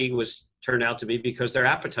the fatigue turned out to be because their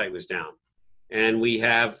appetite was down. And we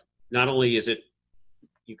have, not only is it,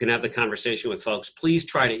 you can have the conversation with folks, please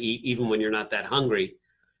try to eat even when you're not that hungry.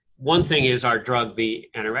 One thing is our drug, the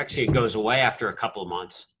anorexia, goes away after a couple of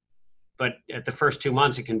months. But at the first 2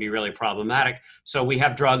 months, it can be really problematic. So we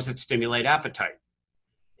have drugs that stimulate appetite.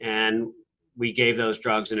 And we gave those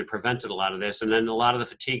drugs, and it prevented a lot of this. And then a lot of the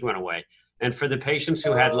fatigue went away. And for the patients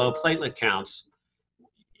who had low platelet counts,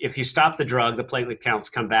 if you stop the drug, the platelet counts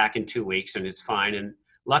come back in 2 weeks, and it's fine. And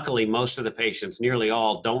luckily, most of the patients, nearly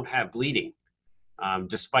all, don't have bleeding,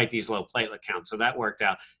 despite these low platelet counts. So that worked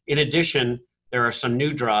out. In addition, there are some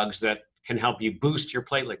new drugs that can help you boost your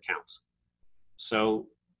platelet counts. So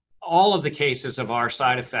all of the cases of our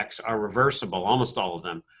side effects are reversible. Almost all of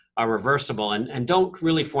them are reversible and don't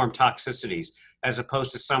really form toxicities, as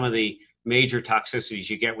opposed to some of the major toxicities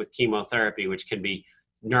you get with chemotherapy, which can be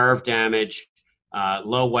nerve damage,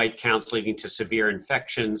 low white counts leading to severe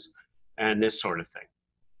infections, and this sort of thing.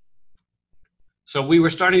 So we were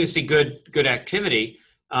starting to see good activity,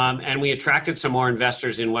 and we attracted some more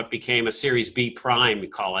investors in what became a Series B prime, we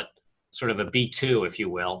call it, sort of a B2, if you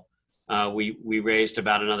will. We raised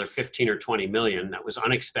about another 15 or 20 million. That was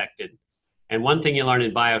unexpected. And one thing you learn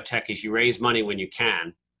in biotech is you raise money when you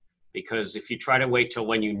can, because if you try to wait till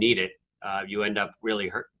when you need it, you end up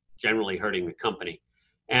really generally hurting the company.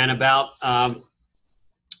 And about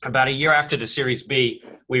a year after the Series B,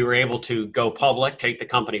 we were able to go public, take the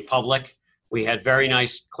company public. We had very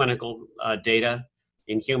nice clinical data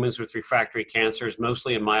in humans with refractory cancers,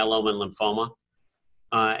 mostly in myeloma and lymphoma.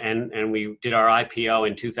 And we did our IPO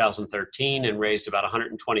in 2013 and raised about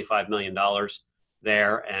 $125 million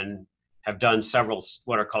there, and have done several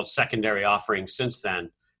what are called secondary offerings since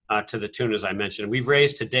then, to the tune, as I mentioned. We've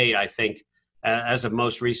raised to date, I think, as of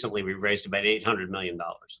most recently, we've raised about $800 million.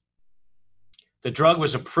 The drug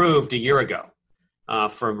was approved a year ago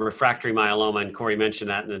for refractory myeloma, and Corey mentioned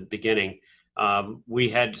that in the beginning. We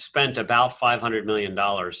had spent about $500 million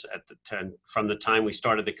from the time we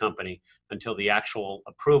started the company until the actual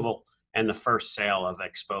approval and the first sale of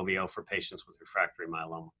XPOVIO for patients with refractory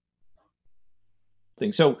myeloma.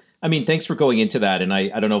 So, I mean, thanks for going into that. And I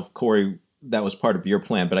don't know if, Corey, that was part of your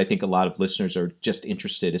plan, but I think a lot of listeners are just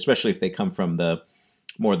interested, especially if they come from the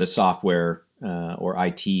more the software or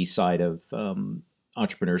IT side of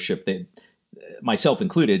entrepreneurship. That, myself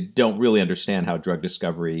included, don't really understand how drug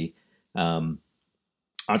discovery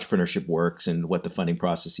entrepreneurship works and what the funding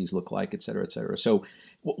processes look like, et cetera, et cetera. So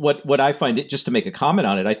what I find it, just to make a comment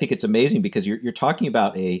on it, I think it's amazing because you're talking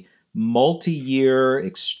about a multi-year,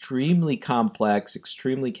 extremely complex,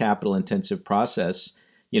 extremely capital-intensive process,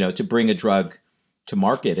 to bring a drug to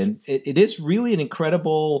market. And it is really an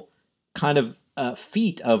incredible kind of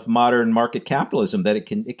feat of modern market capitalism that it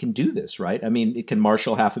can do this, right? I mean, it can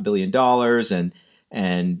marshal $500 million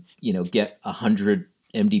and get 100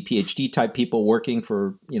 MD, PhD type people working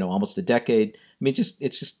for, almost a decade. I mean,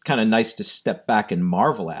 it's just kind of nice to step back and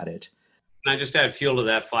marvel at it. Can I just add fuel to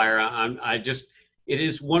that fire? It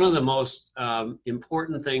is one of the most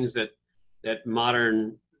important things that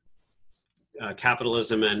modern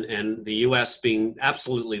capitalism and the U.S. being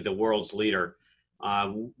absolutely the world's leader,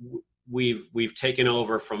 we've taken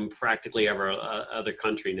over from practically every other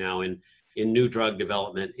country now in new drug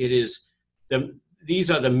development.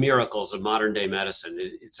 These are the miracles of modern day medicine.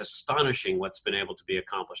 It's astonishing what's been able to be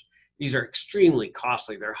accomplished. These are extremely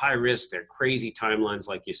costly. They're high risk. They're crazy timelines,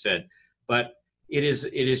 like you said. But it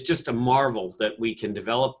is just a marvel that we can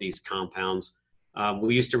develop these compounds.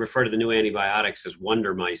 We used to refer to the new antibiotics as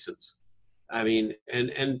wonder mycins. I mean,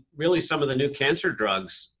 and really some of the new cancer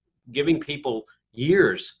drugs, giving people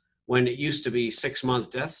years when it used to be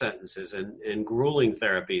 6-month death sentences and grueling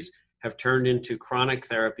therapies, have turned into chronic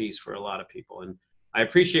therapies for a lot of people. And I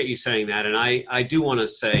appreciate you saying that. And I do want to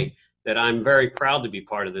say that I'm very proud to be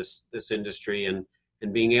part of this industry and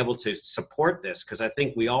being able to support this, because I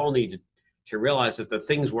think we all need to realize that the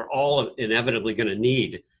things we're all inevitably going to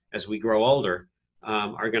need as we grow older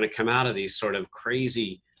are going to come out of these sort of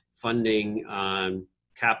crazy funding,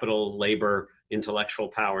 capital, labor, intellectual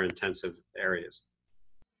power intensive areas.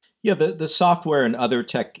 Yeah, the software and other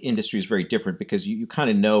tech industry is very different because you kind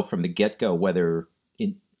of know from the get-go whether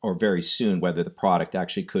or very soon whether the product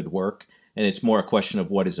actually could work. And it's more a question of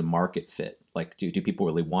what is a market fit. Like, do people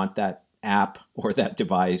really want that app or that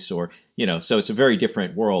device, or, so it's a very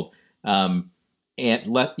different world. And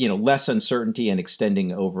less uncertainty and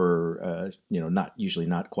extending over,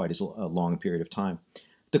 not quite as a long period of time.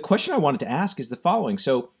 The question I wanted to ask is the following.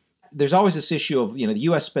 So there's always this issue of, the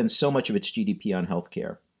U.S. spends so much of its GDP on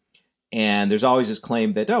healthcare. And there's always this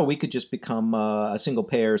claim that, we could just become a single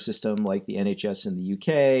payer system like the NHS in the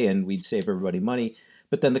UK and we'd save everybody money.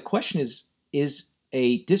 But then the question is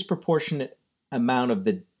a disproportionate amount of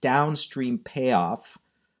the downstream payoff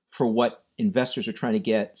for what investors are trying to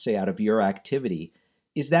get, say, out of your activity,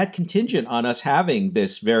 is that contingent on us having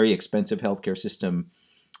this very expensive healthcare system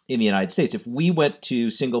in the United States? If we went to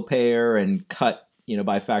single payer and cut,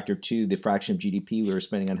 by a factor 2 the fraction of GDP we were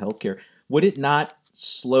spending on healthcare, would it not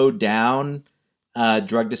slow down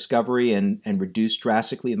drug discovery and reduce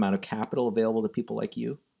drastically the amount of capital available to people like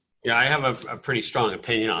you? Yeah, I have a pretty strong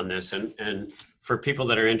opinion on this. And for people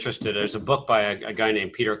that are interested, there's a book by a guy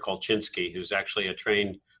named Peter Kolchinsky, who's actually a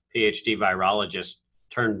trained PhD virologist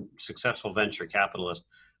turned successful venture capitalist.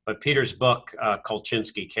 But Peter's book,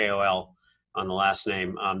 Kolchinsky, K-O-L on the last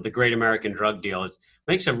name, The Great American Drug Deal, it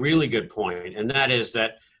makes a really good point. And that is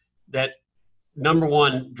that number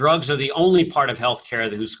one, drugs are the only part of healthcare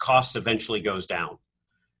whose costs eventually goes down.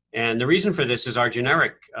 And the reason for this is our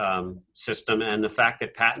generic system and the fact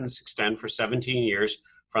that patents extend for 17 years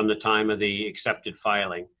from the time of the accepted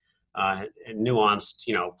filing, nuanced,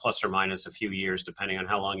 plus or minus a few years, depending on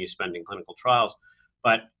how long you spend in clinical trials.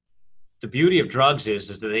 But the beauty of drugs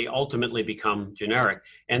is that they ultimately become generic.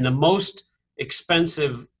 And the most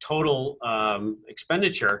expensive total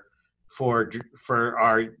expenditure for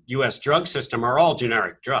our U.S. drug system are all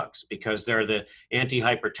generic drugs, because they're the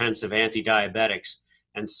antihypertensive, anti-diabetics,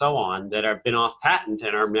 and so on that have been off patent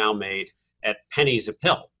and are now made at pennies a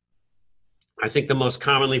pill. I think the most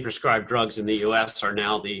commonly prescribed drugs in the U.S. are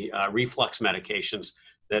now the reflux medications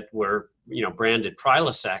that were, branded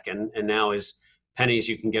Prilosec, and now is pennies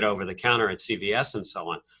you can get over the counter at CVS and so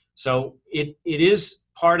on. So it is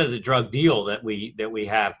part of the drug deal that we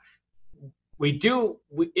have.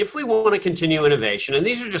 If we want to continue innovation, and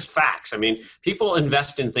these are just facts. I mean, people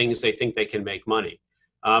invest in things they think they can make money.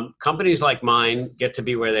 Companies like mine get to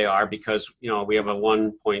be where they are because, we have a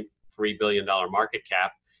 $1.3 billion market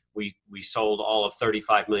cap. We sold all of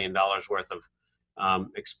 $35 million worth of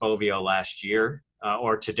Expovio last year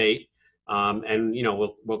or to date. And,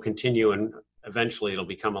 we'll continue, and eventually it'll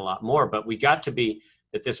become a lot more. But we got to be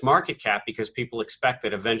at this market cap because people expect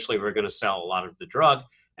that eventually we're going to sell a lot of the drug.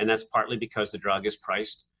 And that's partly because the drug is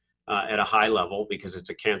priced at a high level because it's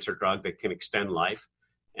a cancer drug that can extend life.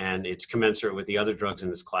 And it's commensurate with the other drugs in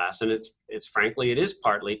this class. And it's frankly, it is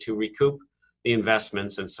partly to recoup the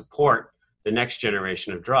investments and support the next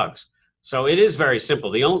generation of drugs. So it is very simple.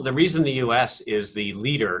 The reason the U.S. is the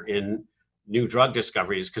leader in new drug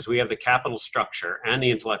discovery is because we have the capital structure and the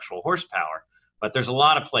intellectual horsepower. But there's a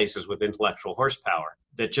lot of places with intellectual horsepower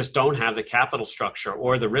that just don't have the capital structure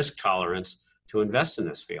or the risk tolerance to invest in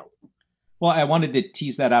this field. Well, I wanted to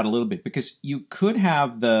tease that out a little bit because you could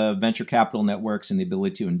have the venture capital networks and the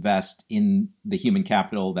ability to invest in the human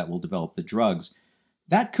capital that will develop the drugs.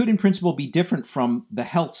 That could, in principle, be different from the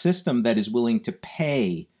health system that is willing to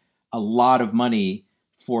pay a lot of money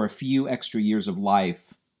for a few extra years of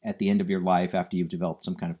life at the end of your life after you've developed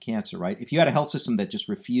some kind of cancer, right? If you had a health system that just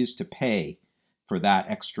refused to pay for that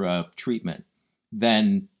extra treatment,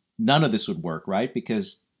 then none of this would work, right?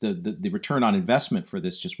 Because the return on investment for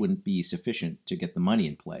this just wouldn't be sufficient to get the money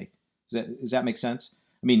in play. Does that make sense?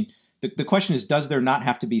 I mean, the question is, does there not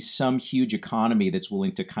have to be some huge economy that's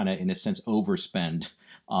willing to kind of, in a sense, overspend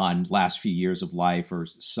on last few years of life or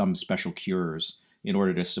some special cures in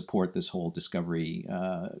order to support this whole discovery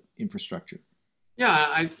infrastructure?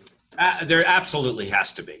 Yeah, there absolutely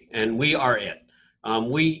has to be, and we are it.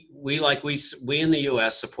 We in the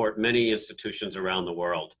U.S. support many institutions around the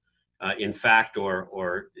world, in fact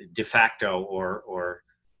or de facto, or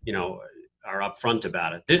are upfront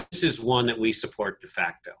about it. This is one that we support de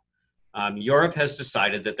facto. Europe has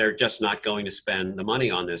decided that they're just not going to spend the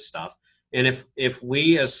money on this stuff, and if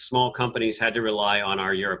we as small companies had to rely on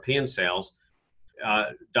our European sales,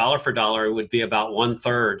 dollar for dollar, it would be about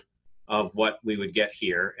 1/3 of what we would get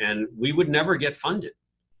here, and we would never get funded.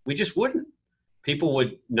 We just wouldn't. People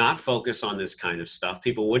would not focus on this kind of stuff.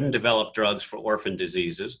 People wouldn't develop drugs for orphan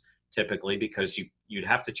diseases, typically, because you'd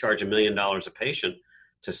have to charge $1 million a patient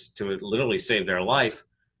to literally save their life.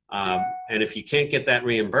 And if you can't get that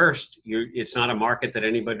reimbursed, it's not a market that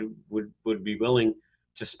anybody would be willing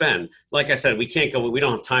to spend. Like I said, we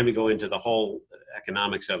don't have time to go into the whole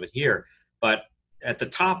economics of it here, but at the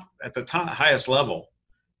highest level,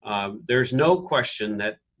 there's no question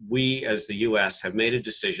that we as the U.S. have made a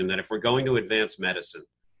decision that if we're going to advance medicine,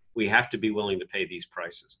 we have to be willing to pay these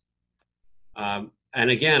prices. And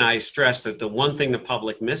again, I stress that the one thing the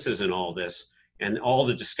public misses in all this, and all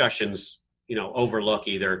the discussions, overlook,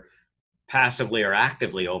 either passively or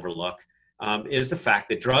actively overlook, is the fact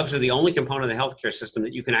that drugs are the only component of the healthcare system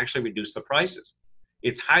that you can actually reduce the prices.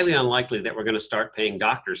 It's highly unlikely that we're going to start paying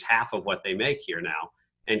doctors half of what they make here now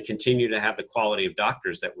and continue to have the quality of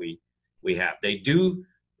doctors that we have. They do,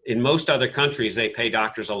 in most other countries, they pay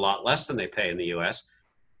doctors a lot less than they pay in the U.S.,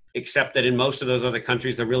 except that in most of those other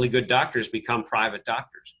countries, the really good doctors become private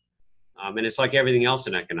doctors. And it's like everything else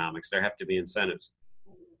in economics. There have to be incentives.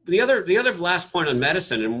 The other last point on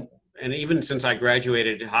medicine, and even since I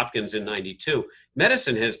graduated Hopkins in '92,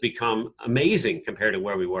 medicine has become amazing compared to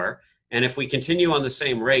where we were. And if we continue on the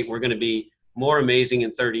same rate, we're going to be more amazing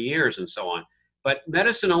in 30 years and so on. But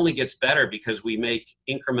medicine only gets better because we make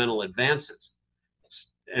incremental advances,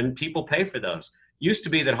 and people pay for those. Used to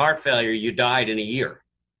be that heart failure, you died in a year.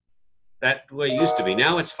 That way it used to be.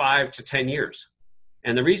 Now it's 5 to 10 years.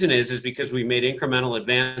 And the reason is because we made incremental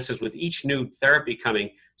advances with each new therapy coming.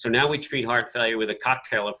 So now we treat heart failure with a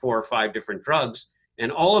cocktail of 4 or 5 different drugs,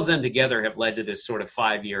 and all of them together have led to this sort of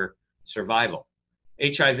 5-year survival.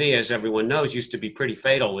 HIV, as everyone knows, used to be pretty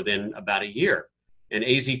fatal within about a year, and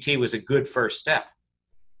AZT was a good first step.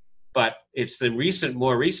 But it's the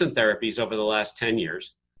more recent therapies over the last 10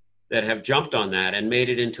 years that have jumped on that and made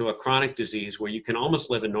it into a chronic disease where you can almost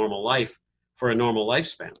live a normal life for a normal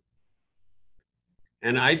lifespan.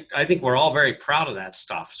 And I think we're all very proud of that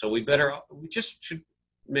stuff. So we just should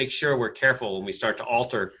make sure we're careful when we start to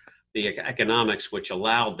alter the economics which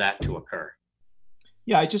allowed that to occur.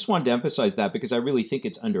 Yeah, I just wanted to emphasize that because I really think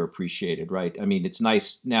it's underappreciated, right? I mean, it's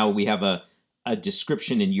nice now we have a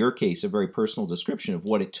description, in your case, a very personal description of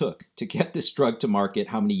what it took to get this drug to market,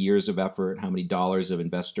 how many years of effort, how many dollars of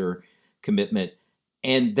investor commitment.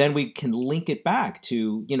 And then we can link it back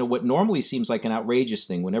to, what normally seems like an outrageous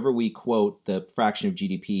thing. Whenever we quote the fraction of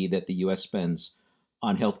GDP that the U.S. spends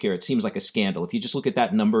on healthcare, it seems like a scandal. If you just look at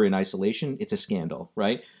that number in isolation, it's a scandal,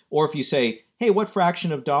 right? Or if you say, hey, what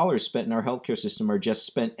fraction of dollars spent in our healthcare system are just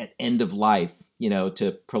spent at end of life,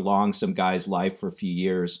 to prolong some guy's life for a few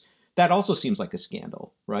years, that also seems like a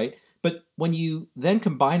scandal, right? But when you then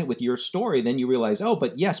combine it with your story, then you realize,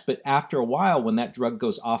 but after a while, when that drug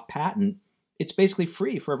goes off patent, it's basically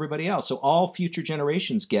free for everybody else. So all future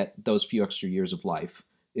generations get those few extra years of life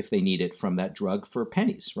if they need it from that drug for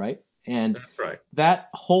pennies, right? And that's right. That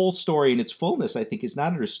whole story in its fullness, I think, is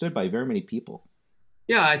not understood by very many people.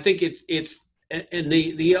 Yeah, I think it's and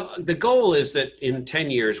the goal is that in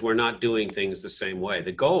 10 years, we're not doing things the same way.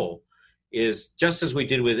 The goal is just as we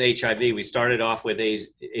did with HIV. We started off with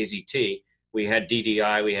AZT, we had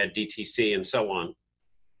DDI, we had DTC, and so on.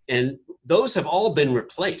 And those have all been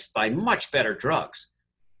replaced by much better drugs.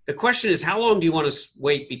 The question is, how long do you want to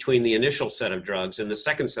wait between the initial set of drugs and the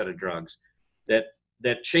second set of drugs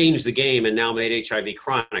that changed the game and now made HIV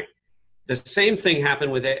chronic? The same thing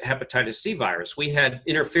happened with hepatitis C virus. We had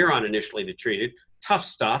interferon initially to treat it. Tough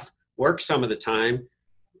stuff, worked some of the time,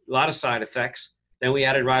 a lot of side effects. Then we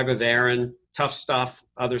added ribavirin, tough stuff,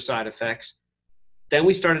 other side effects. Then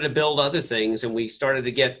we started to build other things, and we started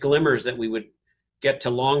to get glimmers that we would get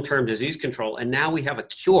to long-term disease control. And now we have a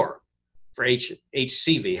cure for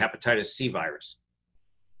HCV, hepatitis C virus.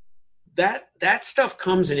 That stuff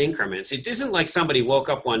comes in increments. It isn't like somebody woke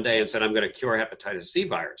up one day and said, I'm going to cure hepatitis C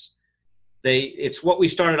virus. It's what we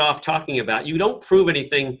started off talking about. You don't prove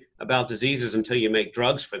anything about diseases until you make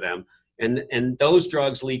drugs for them. And those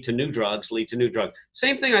drugs lead to new drugs, lead to new drugs.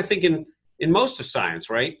 Same thing, I think, in most of science,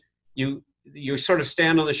 right? You sort of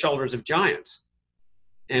stand on the shoulders of giants.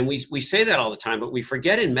 And we say that all the time, but we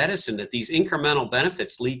forget in medicine that these incremental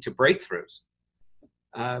benefits lead to breakthroughs.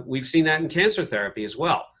 We've seen that in cancer therapy as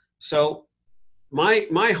well. So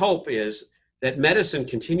my hope is that medicine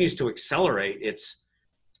continues to accelerate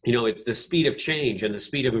the speed of change and the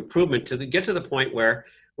speed of improvement to get to the point where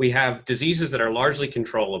we have diseases that are largely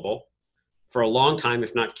controllable for a long time,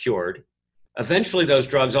 if not cured. Eventually, those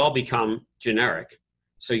drugs all become generic.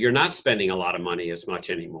 So you're not spending a lot of money as much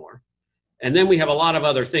anymore. And then we have a lot of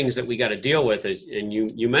other things that we got to deal with, and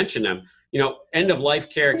you mentioned them. End of life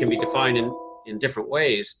care can be defined in different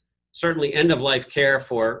ways. Certainly end of life care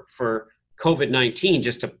for COVID-19,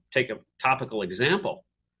 just to take a topical example.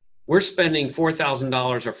 We're spending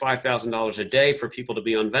 $4,000 or $5,000 a day for people to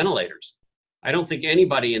be on ventilators. I don't think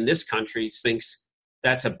anybody in this country thinks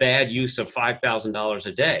that's a bad use of $5,000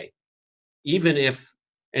 a day, even if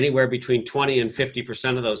anywhere between 20 and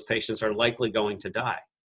 50% of those patients are likely going to die.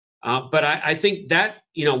 But I think that,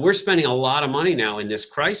 we're spending a lot of money now in this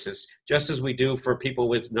crisis, just as we do for people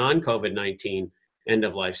with non-COVID-19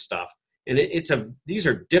 end-of-life stuff. And these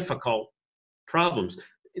are difficult problems.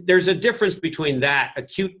 There's a difference between that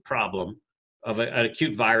acute problem of an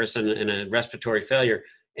acute virus and a respiratory failure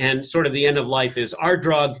and sort of the end of life is our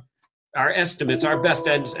drug, our estimates, our best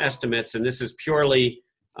estimates, and this is purely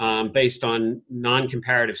based on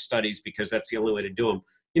non-comparative studies because that's the only way to do them.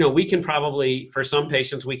 We can probably, for some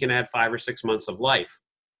patients, we can add 5 or 6 months of life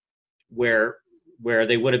where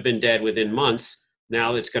they would have been dead within months.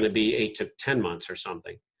 Now it's going to be 8 to 10 months or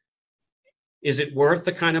something. Is it worth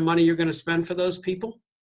the kind of money you're going to spend for those people?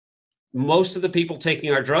 Most of the people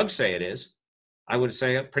taking our drugs say it is. I would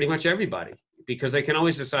say pretty much everybody, because they can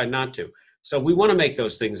always decide not to. So we want to make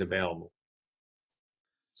those things available.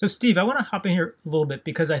 So Steve, I want to hop in here a little bit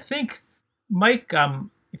because I think, Mike,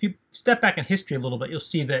 if you step back in history a little bit, you'll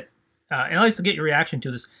see that, and I'd like to get your reaction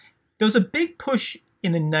to this, there was a big push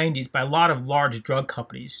in the 90s by a lot of large drug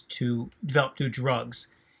companies to develop new drugs.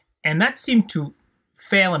 And that seemed to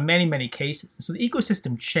fail in many, many cases. So the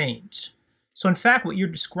ecosystem changed. So in fact, what you're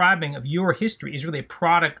describing of your history is really a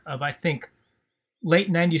product of, I think,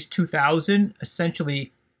 late 90s, 2000,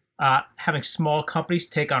 essentially having small companies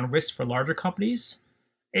take on risks for larger companies.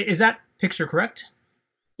 Is that picture correct?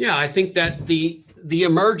 Yeah, I think that the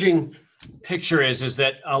emerging picture is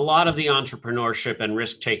that a lot of the entrepreneurship and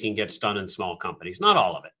risk-taking gets done in small companies, not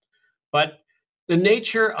all of it. But the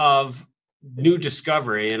nature of new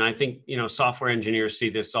discovery, and I think, software engineers see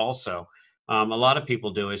this also, a lot of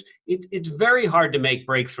people do, is it's very hard to make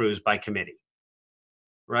breakthroughs by committee,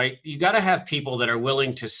 right? You got to have people that are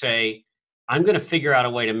willing to say, I'm going to figure out a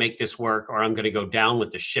way to make this work, or I'm going to go down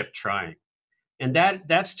with the ship trying. And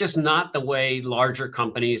that's just not the way larger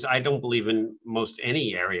companies, I don't believe in most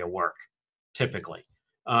any area, work typically.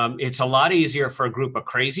 It's a lot easier for a group of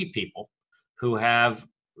crazy people who have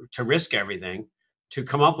to risk everything to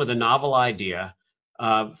come up with a novel idea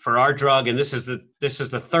for our drug. And this is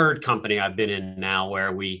the third company I've been in now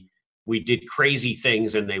where we did crazy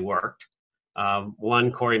things and they worked.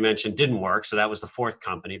 One Corey mentioned didn't work, so that was the fourth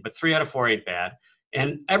company, but 3 out of 4 ain't bad.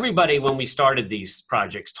 And everybody, when we started these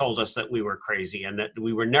projects, told us that we were crazy and that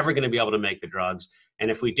we were never going to be able to make the drugs. And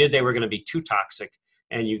if we did, they were going to be too toxic.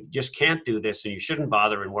 And you just can't do this, and you shouldn't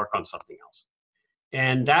bother and work on something else.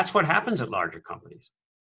 And that's what happens at larger companies.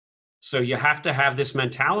 So you have to have this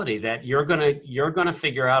mentality that you're gonna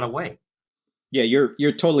figure out a way. Yeah,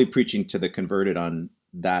 you're totally preaching to the converted on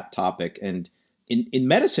that topic. And in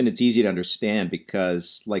medicine, it's easy to understand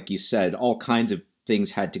because, like you said, all kinds of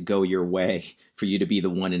things had to go your way for you to be the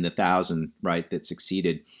 1 in 1,000, right, that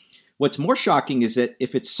succeeded. What's more shocking is that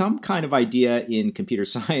if it's some kind of idea in computer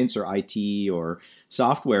science or IT or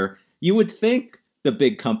software, you would think the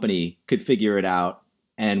big company could figure it out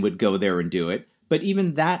and would go there and do it. But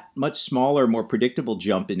even that much smaller, more predictable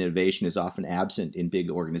jump in innovation is often absent in big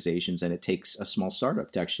organizations, and it takes a small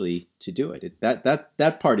startup to do it.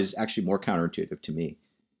 That part is actually more counterintuitive to me.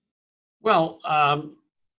 Well,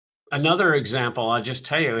 another example I'll just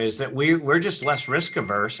tell you is that we're just less risk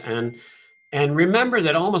averse, and remember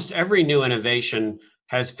that almost every new innovation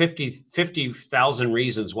has 50,000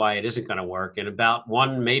 reasons why it isn't going to work, and about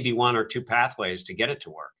maybe one or two pathways to get it to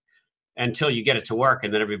work, until you get it to work.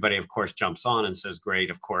 And then everybody, of course, jumps on and says,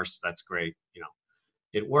 great, of course, that's great.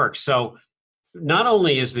 It works. So not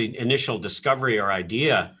only is the initial discovery or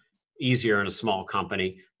idea easier in a small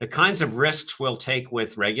company, the kinds of risks we'll take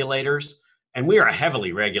with regulators, and we are a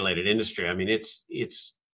heavily regulated industry. I mean,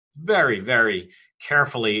 it's very, very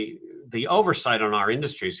carefully. The oversight on our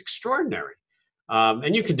industry is extraordinary.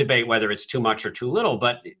 And you can debate whether it's too much or too little,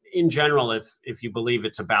 but in general, if you believe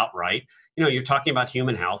it's about right, you're talking about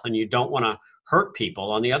human health and you don't want to hurt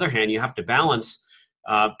people. On the other hand, you have to balance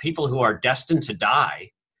people who are destined to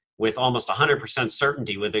die with almost 100%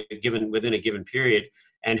 certainty within a given period,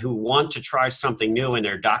 and who want to try something new and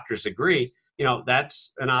their doctors agree.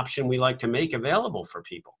 That's an option we like to make available for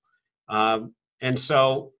people. And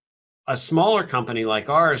so a smaller company like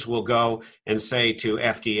ours will go and say to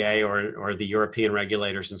FDA or the European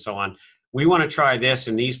regulators and so on, we want to try this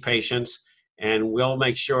in these patients, and we'll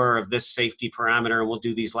make sure of this safety parameter, and we'll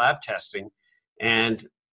do these lab testing, and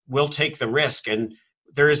we'll take the risk. And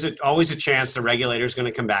there is always a chance the regulator is going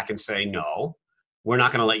to come back and say, no, we're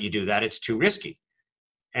not going to let you do that. It's too risky.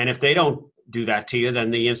 And if they don't do that to you,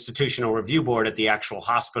 then the institutional review board at the actual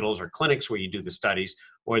hospitals or clinics where you do the studies,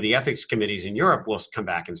 or the ethics committees in Europe, will come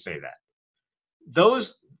back and say that.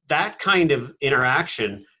 That kind of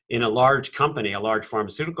interaction in a large company, a large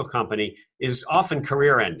pharmaceutical company, is often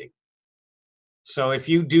career ending. So if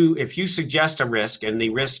you suggest a risk and the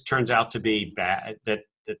risk turns out to be bad, that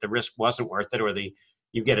the risk wasn't worth it, or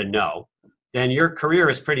you get a no, then your career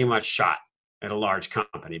is pretty much shot at a large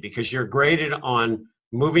company, because you're graded on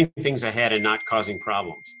moving things ahead and not causing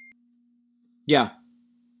problems. Yeah,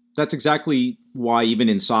 that's exactly why even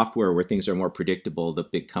in software where things are more predictable, the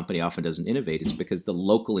big company often doesn't innovate. It's because the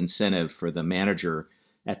local incentive for the manager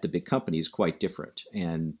at the big company is quite different,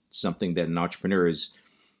 and something that an entrepreneur is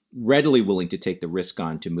readily willing to take the risk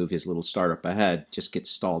on to move his little startup ahead just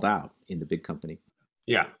gets stalled out in the big company.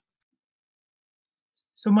 Yeah.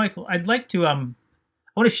 So Michael, I'd like to, I want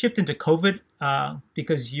to shift into COVID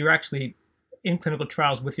because you're actually in clinical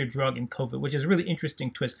trials with your drug in COVID, which is a really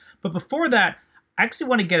interesting twist. But before that, I actually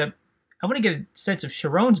want to get a sense of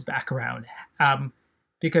Sharon's background,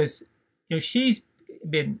 because she's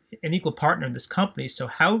been an equal partner in this company. So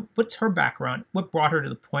what's her background? What brought her to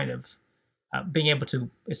the point of being able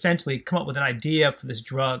to essentially come up with an idea for this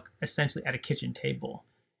drug, essentially at a kitchen table,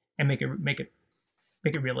 and make it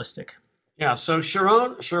realistic? Yeah, so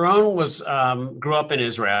Sharon was grew up in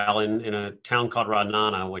Israel in a town called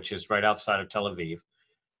Ra'anana, which is right outside of Tel Aviv,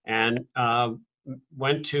 and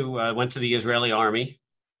went to the Israeli army.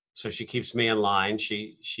 So she keeps me in line.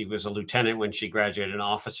 She was a lieutenant when she graduated, an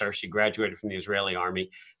officer. She graduated from the Israeli army,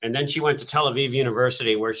 and then she went to Tel Aviv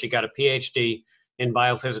University, where she got a PhD in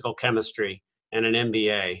biophysical chemistry and an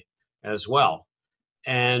MBA as well.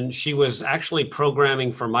 And she was actually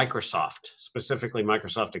programming for Microsoft, specifically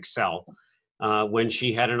Microsoft Excel, when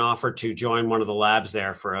she had an offer to join one of the labs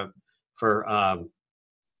there to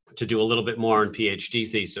do a little bit more in PhD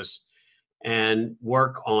thesis and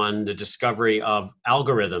work on the discovery of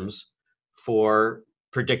algorithms for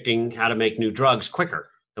predicting how to make new drugs quicker,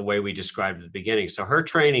 the way we described at the beginning. So her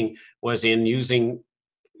training was in using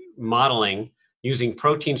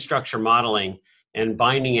protein structure modeling and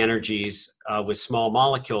binding energies with small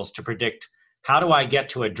molecules to predict, how do I get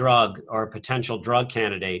to a drug or a potential drug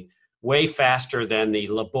candidate way faster than the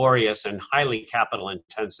laborious and highly capital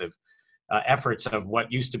intensive efforts of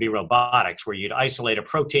what used to be robotics, where you'd isolate a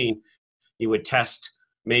protein, you would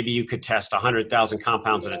you could test 100,000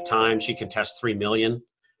 compounds at a time. She can test 3 million.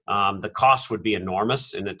 The cost would be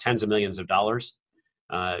enormous, in the tens of millions of dollars,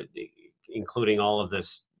 including all of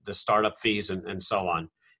the startup fees and so on.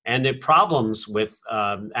 And the problems with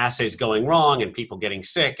assays going wrong and people getting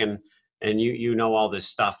sick and all this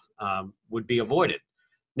stuff would be avoided.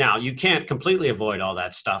 Now, you can't completely avoid all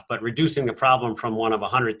that stuff, but reducing the problem from one of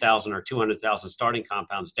 100,000 or 200,000 starting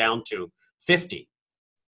compounds down to 50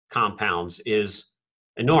 compounds is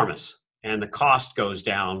enormous, and the cost goes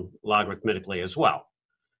down logarithmically as well.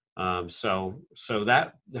 So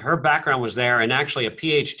that her background was there, and actually her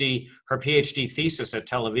PhD thesis at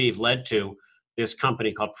Tel Aviv led to this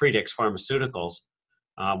company called Predix Pharmaceuticals,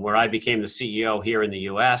 where I became the CEO here in the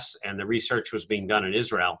US, and the research was being done in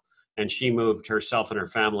Israel. And she moved herself and her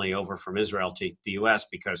family over from Israel to the US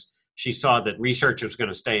because she saw that research was going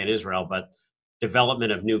to stay in Israel, but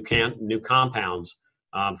development of new compounds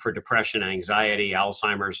for depression, anxiety,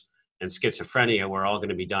 Alzheimer's, and schizophrenia were all going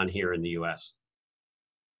to be done here in the US.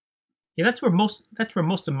 Yeah, that's where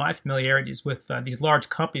most of my familiarity is with these large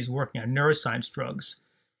companies working on neuroscience drugs,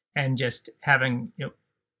 and just having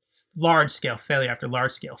large scale failure after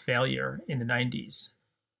large scale failure in the 90s.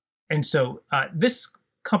 And so this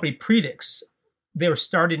company Predix, they were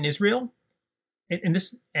started in Israel,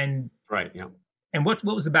 right, yeah. And what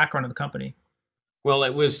was the background of the company? Well,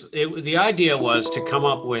 the idea was to come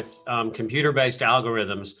up with computer-based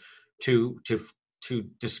algorithms to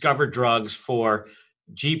discover drugs for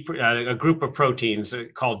a group of proteins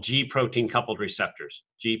called G protein coupled receptors,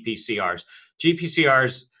 GPCRs.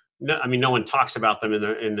 GPCRs, no one talks about them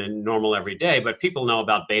in the normal everyday, but people know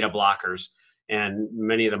about beta blockers, and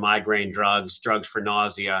many of the migraine drugs for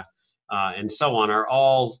nausea, and so on are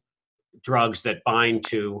all drugs that bind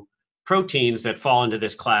to proteins that fall into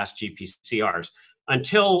this class GPCRs.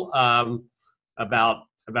 Until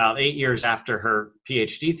about 8 years after her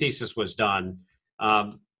PhD thesis was done,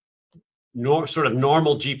 sort of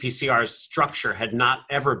normal GPCR structure had not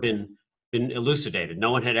ever been elucidated.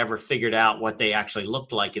 No one had ever figured out what they actually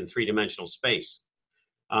looked like in three-dimensional space.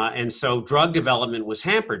 And so drug development was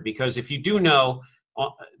hampered, because if you do know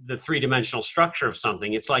the three-dimensional structure of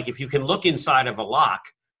something, it's like if you can look inside of a lock,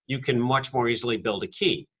 you can much more easily build a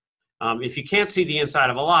key. If you can't see the inside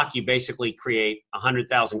of a lock, you basically create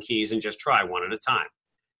 100,000 keys and just try one at a time.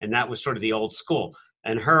 And that was sort of the old school.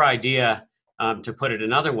 And her idea, to put it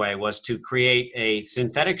another way, was to create a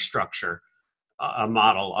synthetic structure, a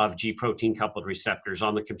model of G protein coupled receptors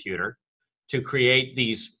on the computer, to create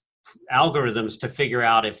these algorithms to figure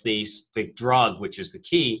out if the drug, which is the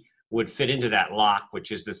key, would fit into that lock,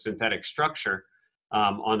 which is the synthetic structure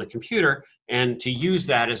on the computer, and to use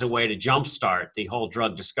that as a way to jumpstart the whole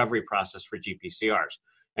drug discovery process for GPCRs.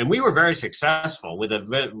 And we were very successful with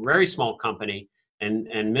a very small company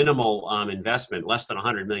and minimal investment, less than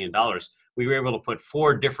 $100 million. We were able to put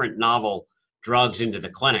 4 different novel drugs into the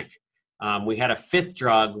clinic. We had a 5th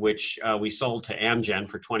drug, which we sold to Amgen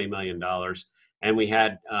for $20 million. And we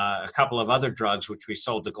had a couple of other drugs, which we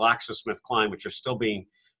sold to GlaxoSmithKline, which are still being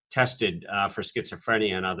tested for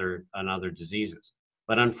schizophrenia and other diseases.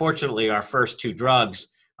 But unfortunately, our first 2 drugs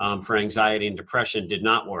for anxiety and depression did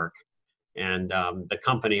not work. And the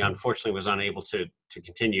company, unfortunately, was unable to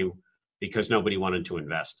continue because nobody wanted to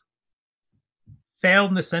invest.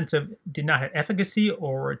 Failed in the sense of did not have efficacy,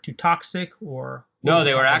 or too toxic, or? No,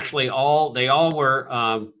 they were actually they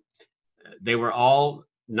were all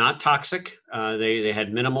not toxic. They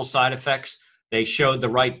had minimal side effects. They showed the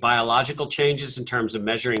right biological changes in terms of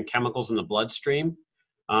measuring chemicals in the bloodstream,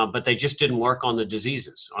 but they just didn't work on the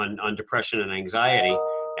diseases, on depression and anxiety,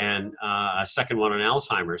 and a second one on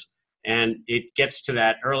Alzheimer's. And it gets to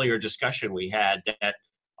that earlier discussion we had that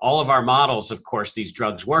all of our models, of course, these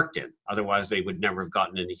drugs worked in. Otherwise, they would never have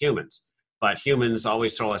gotten into humans. But humans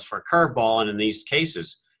always throw us for a curveball, and in these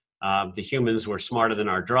cases, the humans were smarter than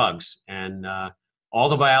our drugs. And all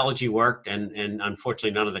the biology worked, and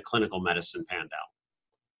unfortunately, none of the clinical medicine panned out.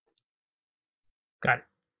 Got it.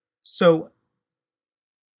 So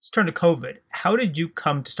let's turn to COVID. How did you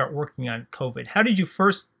come to start working on COVID? How did you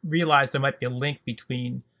first realize there might be a link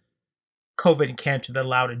between COVID and cancer that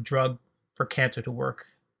allowed a drug for cancer to work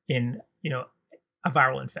in, a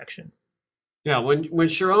viral infection? Yeah, when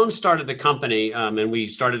Sharon started the company, and we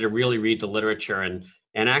started to really read the literature, and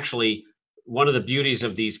actually one of the beauties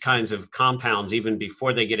of these kinds of compounds, even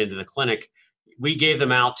before they get into the clinic, we gave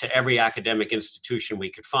them out to every academic institution we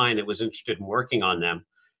could find that was interested in working on them,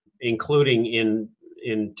 including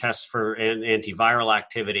in tests for antiviral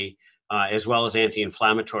activity, as well as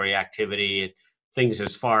anti-inflammatory activity, things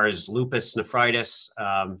as far as lupus nephritis,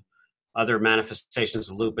 other manifestations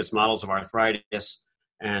of lupus, models of arthritis,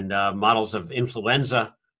 and models of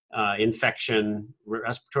influenza infection,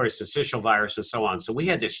 respiratory syncytial virus, and so on. So we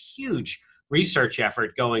had this huge research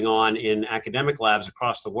effort going on in academic labs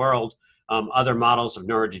across the world, other models of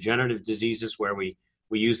neurodegenerative diseases where we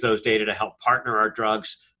use those data to help partner our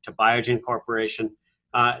drugs to Biogen Corporation.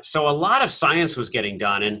 So a lot of science was getting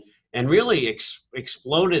done and really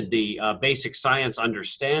exploded the basic science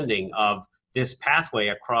understanding of this pathway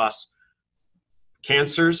across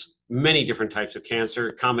cancers, many different types of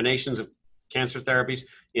cancer, combinations of cancer therapies,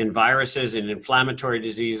 in viruses, in inflammatory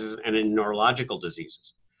diseases, and in neurological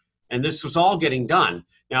diseases. And this was all getting done.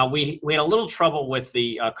 Now, we had a little trouble with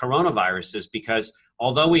the coronaviruses because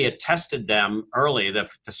although we had tested them early, the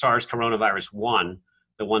SARS coronavirus 1,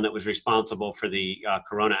 the one that was responsible for the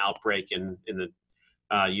corona outbreak in the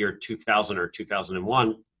year 2000 or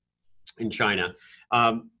 2001 in China,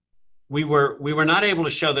 we were not able to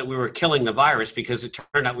show that we were killing the virus because it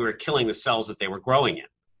turned out we were killing the cells that they were growing in.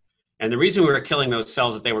 And the reason we were killing those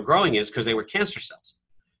cells that they were growing is because they were cancer cells.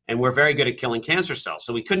 And we're very good at killing cancer cells.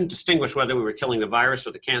 So we couldn't distinguish whether we were killing the virus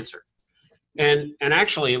or the cancer. And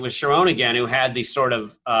actually, it was Sharon again who had the sort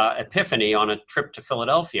of epiphany on a trip to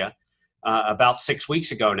Philadelphia about 6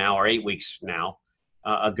 weeks ago now, or 8 weeks now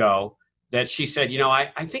ago, that she said,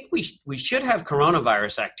 I think we should have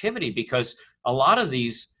coronavirus activity because a lot of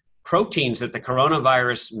these proteins that the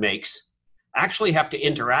coronavirus makes actually have to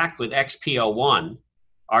interact with XPO1,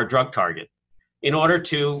 our drug target, in order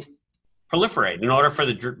to proliferate, in order for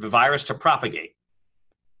the virus to propagate.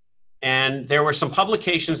 And there were some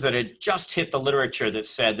publications that had just hit the literature that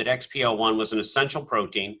said that XPO1 was an essential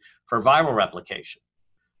protein for viral replication.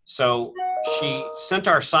 So she sent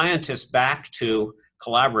our scientists back to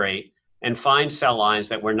collaborate and find cell lines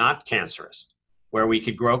that were not cancerous, where we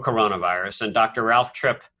could grow coronavirus. And Dr. Ralph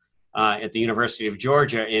Tripp at the University of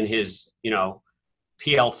Georgia, in his,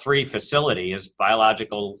 PL3 facility, his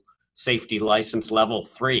biological safety license level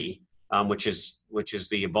 3, which is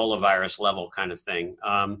the Ebola virus level kind of thing,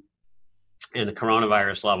 and the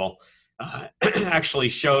coronavirus level, actually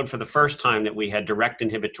showed for the first time that we had direct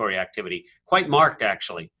inhibitory activity, quite marked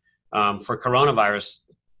actually, for coronavirus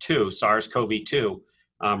 2, SARS-CoV-2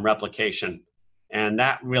 replication. And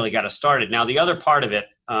that really got us started. Now, the other part of it,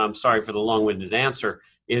 sorry for the long-winded answer,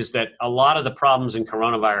 is that a lot of the problems in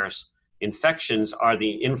coronavirus infections are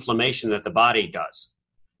the inflammation that the body does.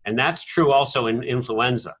 And that's true also in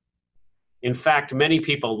influenza. In fact, many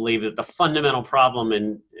people believe that the fundamental problem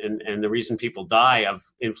and the reason people die of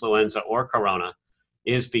influenza or corona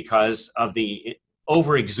is because of the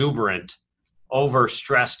overexuberant,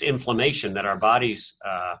 overstressed inflammation that our bodies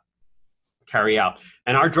carry out.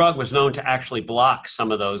 And our drug was known to actually block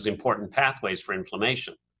some of those important pathways for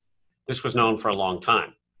inflammation. This was known for a long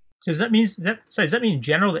time. So does that mean in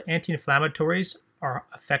general that anti-inflammatories are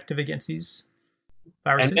effective against these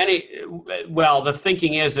viruses? And the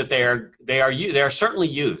thinking is that they are certainly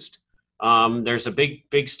used. There's a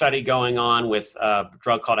big study going on with a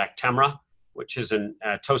drug called Actemra, which is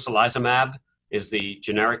tocilizumab is the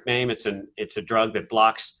generic name. It's a drug that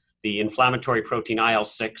blocks the inflammatory protein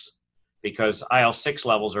IL-6 because IL-6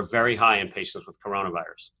 levels are very high in patients with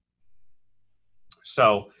coronavirus.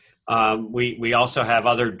 So we also have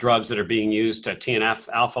other drugs that are being used, TNF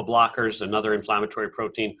alpha blockers, another inflammatory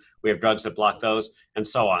protein. We have drugs that block those, and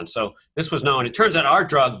so on. So this was known. It turns out our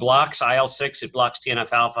drug blocks IL-6, it blocks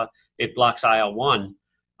TNF alpha, it blocks IL-1,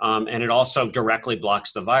 and it also directly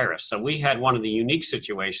blocks the virus. So we had one of the unique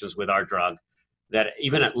situations with our drug that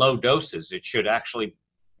even at low doses, it should actually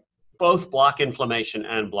both block inflammation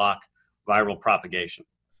and block viral propagation.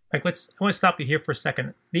 I want to stop you here for a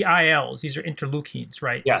second. The ILs, these are interleukins,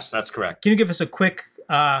 right? Yes, that's correct. Can you give us a quick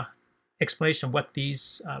explanation of what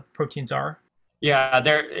these proteins are? Yeah,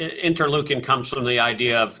 interleukin comes from the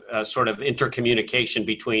idea of sort of intercommunication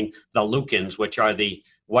between the leukins, which are the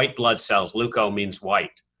white blood cells. Leuko means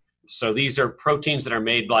white. So these are proteins that are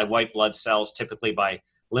made by white blood cells, typically by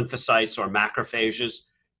lymphocytes or macrophages,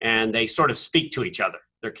 and they sort of speak to each other.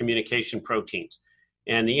 They're communication proteins.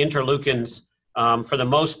 And the interleukins, for the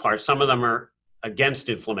most part, some of them are against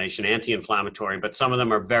inflammation, anti-inflammatory, but some of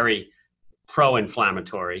them are very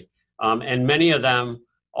pro-inflammatory. And many of them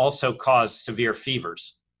also cause severe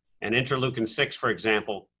fevers. And interleukin-6, for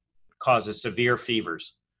example, causes severe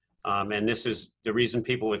fevers. And this is the reason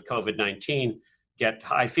people with COVID-19 get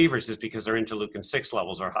high fevers is because their interleukin-6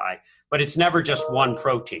 levels are high. But it's never just one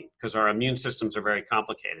protein because our immune systems are very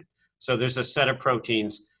complicated. So there's a set of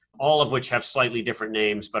proteins, all of which have slightly different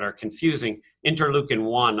names but are confusing.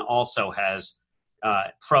 Interleukin-1 also has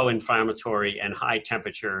pro-inflammatory and high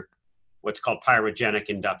temperature, what's called pyrogenic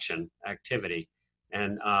induction activity.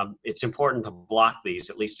 And it's important to block these,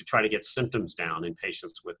 at least to try to get symptoms down in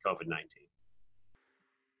patients with COVID-19.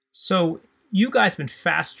 So you guys have been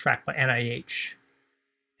fast-tracked by NIH.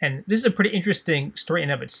 And this is a pretty interesting story in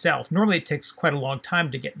and of itself. Normally it takes quite a long time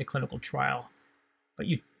to get into clinical trial. But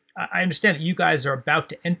I understand that you guys are about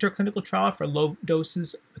to enter clinical trial for low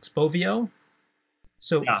doses of XPOVIO.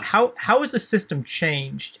 So yeah. How has the system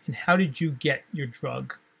changed, and how did you get your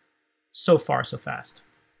drug so far so fast?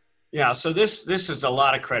 Yeah, so this is a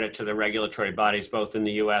lot of credit to the regulatory bodies, both in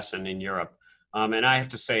the U.S. and in Europe. And I have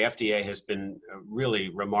to say FDA has been really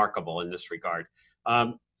remarkable in this regard.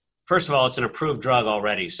 First of all, it's an approved drug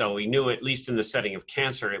already. So we knew, at least in the setting of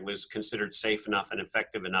cancer, it was considered safe enough and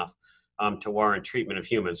effective enough to warrant treatment of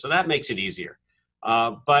humans. So that makes it easier.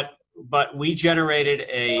 But we generated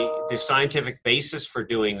the scientific basis for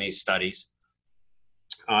doing these studies,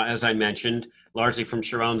 as I mentioned, largely from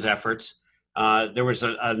Sharon's efforts. There was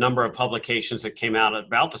a number of publications that came out at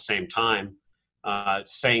about the same time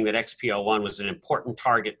saying that XPO1 was an important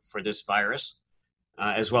target for this virus,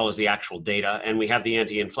 as well as the actual data. And we have the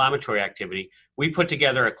anti-inflammatory activity. We put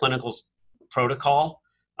together a clinical protocol.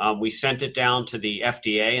 We sent it down to the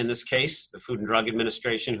FDA, in this case, the Food and Drug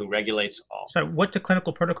Administration, who regulates all. So what's the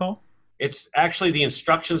clinical protocol? It's actually the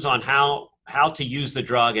instructions on how to use the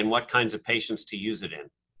drug and what kinds of patients to use it in.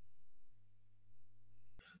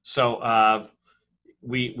 So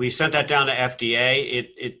we sent that down to FDA.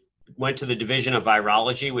 It went to the Division of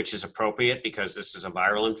Virology, which is appropriate because this is a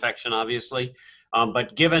viral infection, obviously.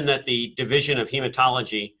 But given that the Division of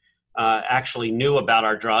Hematology actually knew about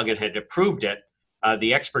our drug and had approved it.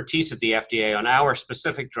 The expertise at the FDA on our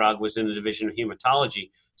specific drug was in the Division of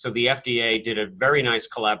Hematology. So the FDA did a very nice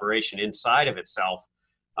collaboration inside of itself,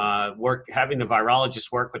 having the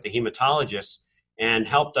virologists work with the hematologists, and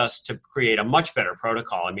helped us to create a much better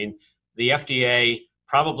protocol. I mean, the FDA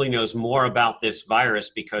probably knows more about this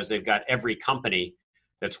virus because they've got every company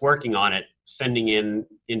that's working on it sending in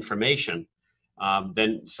information.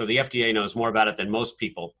 So the FDA knows more about it than most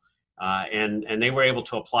people. And they were able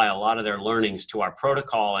to apply a lot of their learnings to our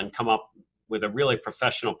protocol and come up with a really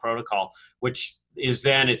professional protocol, which is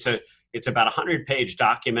then it's about a 100-page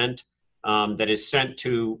document that is sent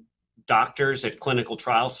to doctors at clinical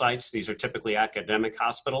trial sites. These are typically academic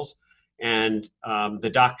hospitals. And the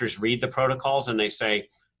doctors read the protocols and they say,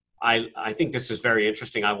 I think this is very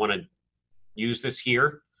interesting. I want to use this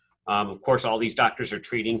here. Of course, all these doctors are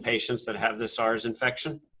treating patients that have the SARS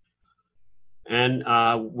infection. And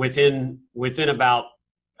within about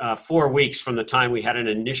 4 weeks from the time we had an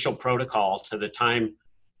initial protocol to the time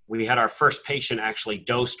we had our first patient actually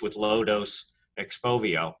dosed with low-dose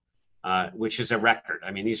XPOVIO, which is a record.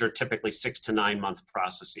 I mean, these are typically 6 to 9 month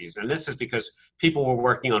processes. And this is because people were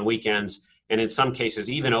working on weekends and in some cases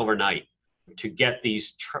even overnight to get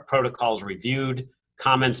these protocols reviewed,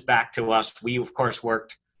 comments back to us. We, of course,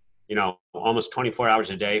 worked almost 24 hours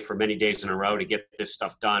a day for many days in a row to get this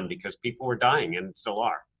stuff done because people were dying and still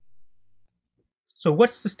are. So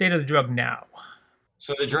what's the state of the drug now?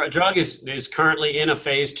 So the drug is currently in a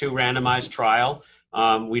phase 2 randomized trial.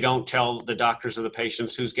 We don't tell the doctors or the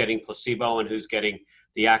patients who's getting placebo and who's getting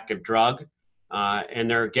the active drug. And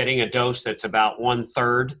they're getting a dose that's about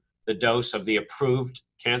 1/3 the dose of the approved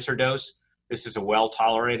cancer dose. This is a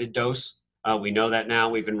well-tolerated dose. We know that now.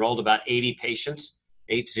 We've enrolled about 80 patients.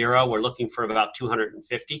 80. We're looking for about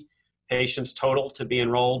 250 patients total to be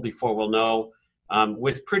enrolled before we'll know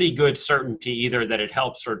with pretty good certainty either that it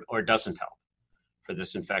helps or doesn't help for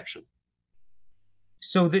this infection.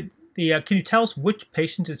 So can you tell us which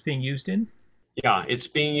patients it's being used in? Yeah, it's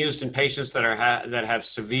being used in patients that have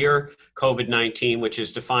severe COVID-19, which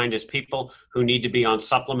is defined as people who need to be on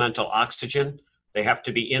supplemental oxygen. They have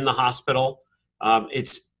to be in the hospital.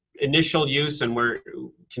 Its initial use, and we're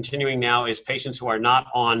continuing now, is patients who are not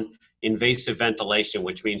on invasive ventilation,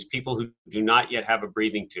 which means people who do not yet have a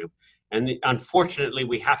breathing tube. And unfortunately,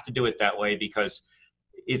 we have to do it that way because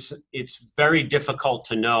it's very difficult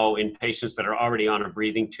to know in patients that are already on a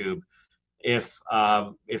breathing tube if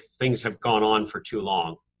things have gone on for too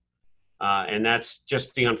long. And that's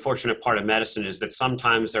just the unfortunate part of medicine, is that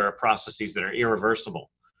sometimes there are processes that are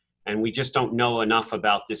irreversible. And we just don't know enough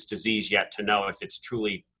about this disease yet to know if it's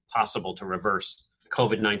truly possible to reverse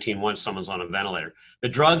COVID-19 once someone's on a ventilator. The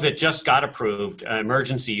drug that just got approved,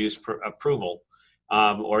 emergency use approval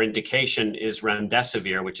or indication, is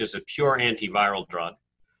remdesivir, which is a pure antiviral drug.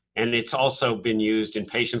 And it's also been used in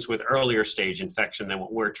patients with earlier stage infection than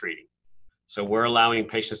what we're treating. So we're allowing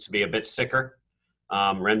patients to be a bit sicker.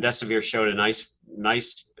 Remdesivir showed a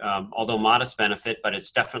nice, although modest benefit, but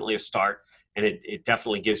it's definitely a start, and it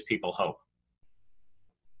definitely gives people hope.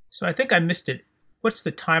 So I think I missed it. What's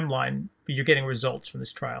the timeline for you getting results from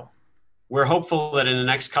this trial? We're hopeful that in the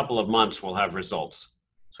next couple of months we'll have results,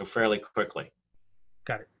 so fairly quickly.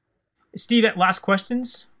 Got it. Steve, last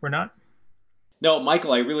questions? We're not? No,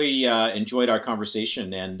 Michael, I really enjoyed our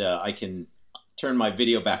conversation, and I can turn my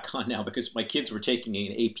video back on now because my kids were taking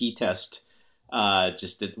an AP test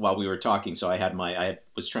while we were talking, so I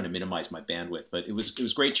was trying to minimize my bandwidth. But it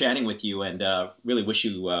was great chatting with you, and really wish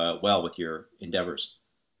you well with your endeavors.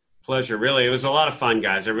 Pleasure, really. It was a lot of fun,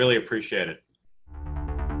 guys. I really appreciate it.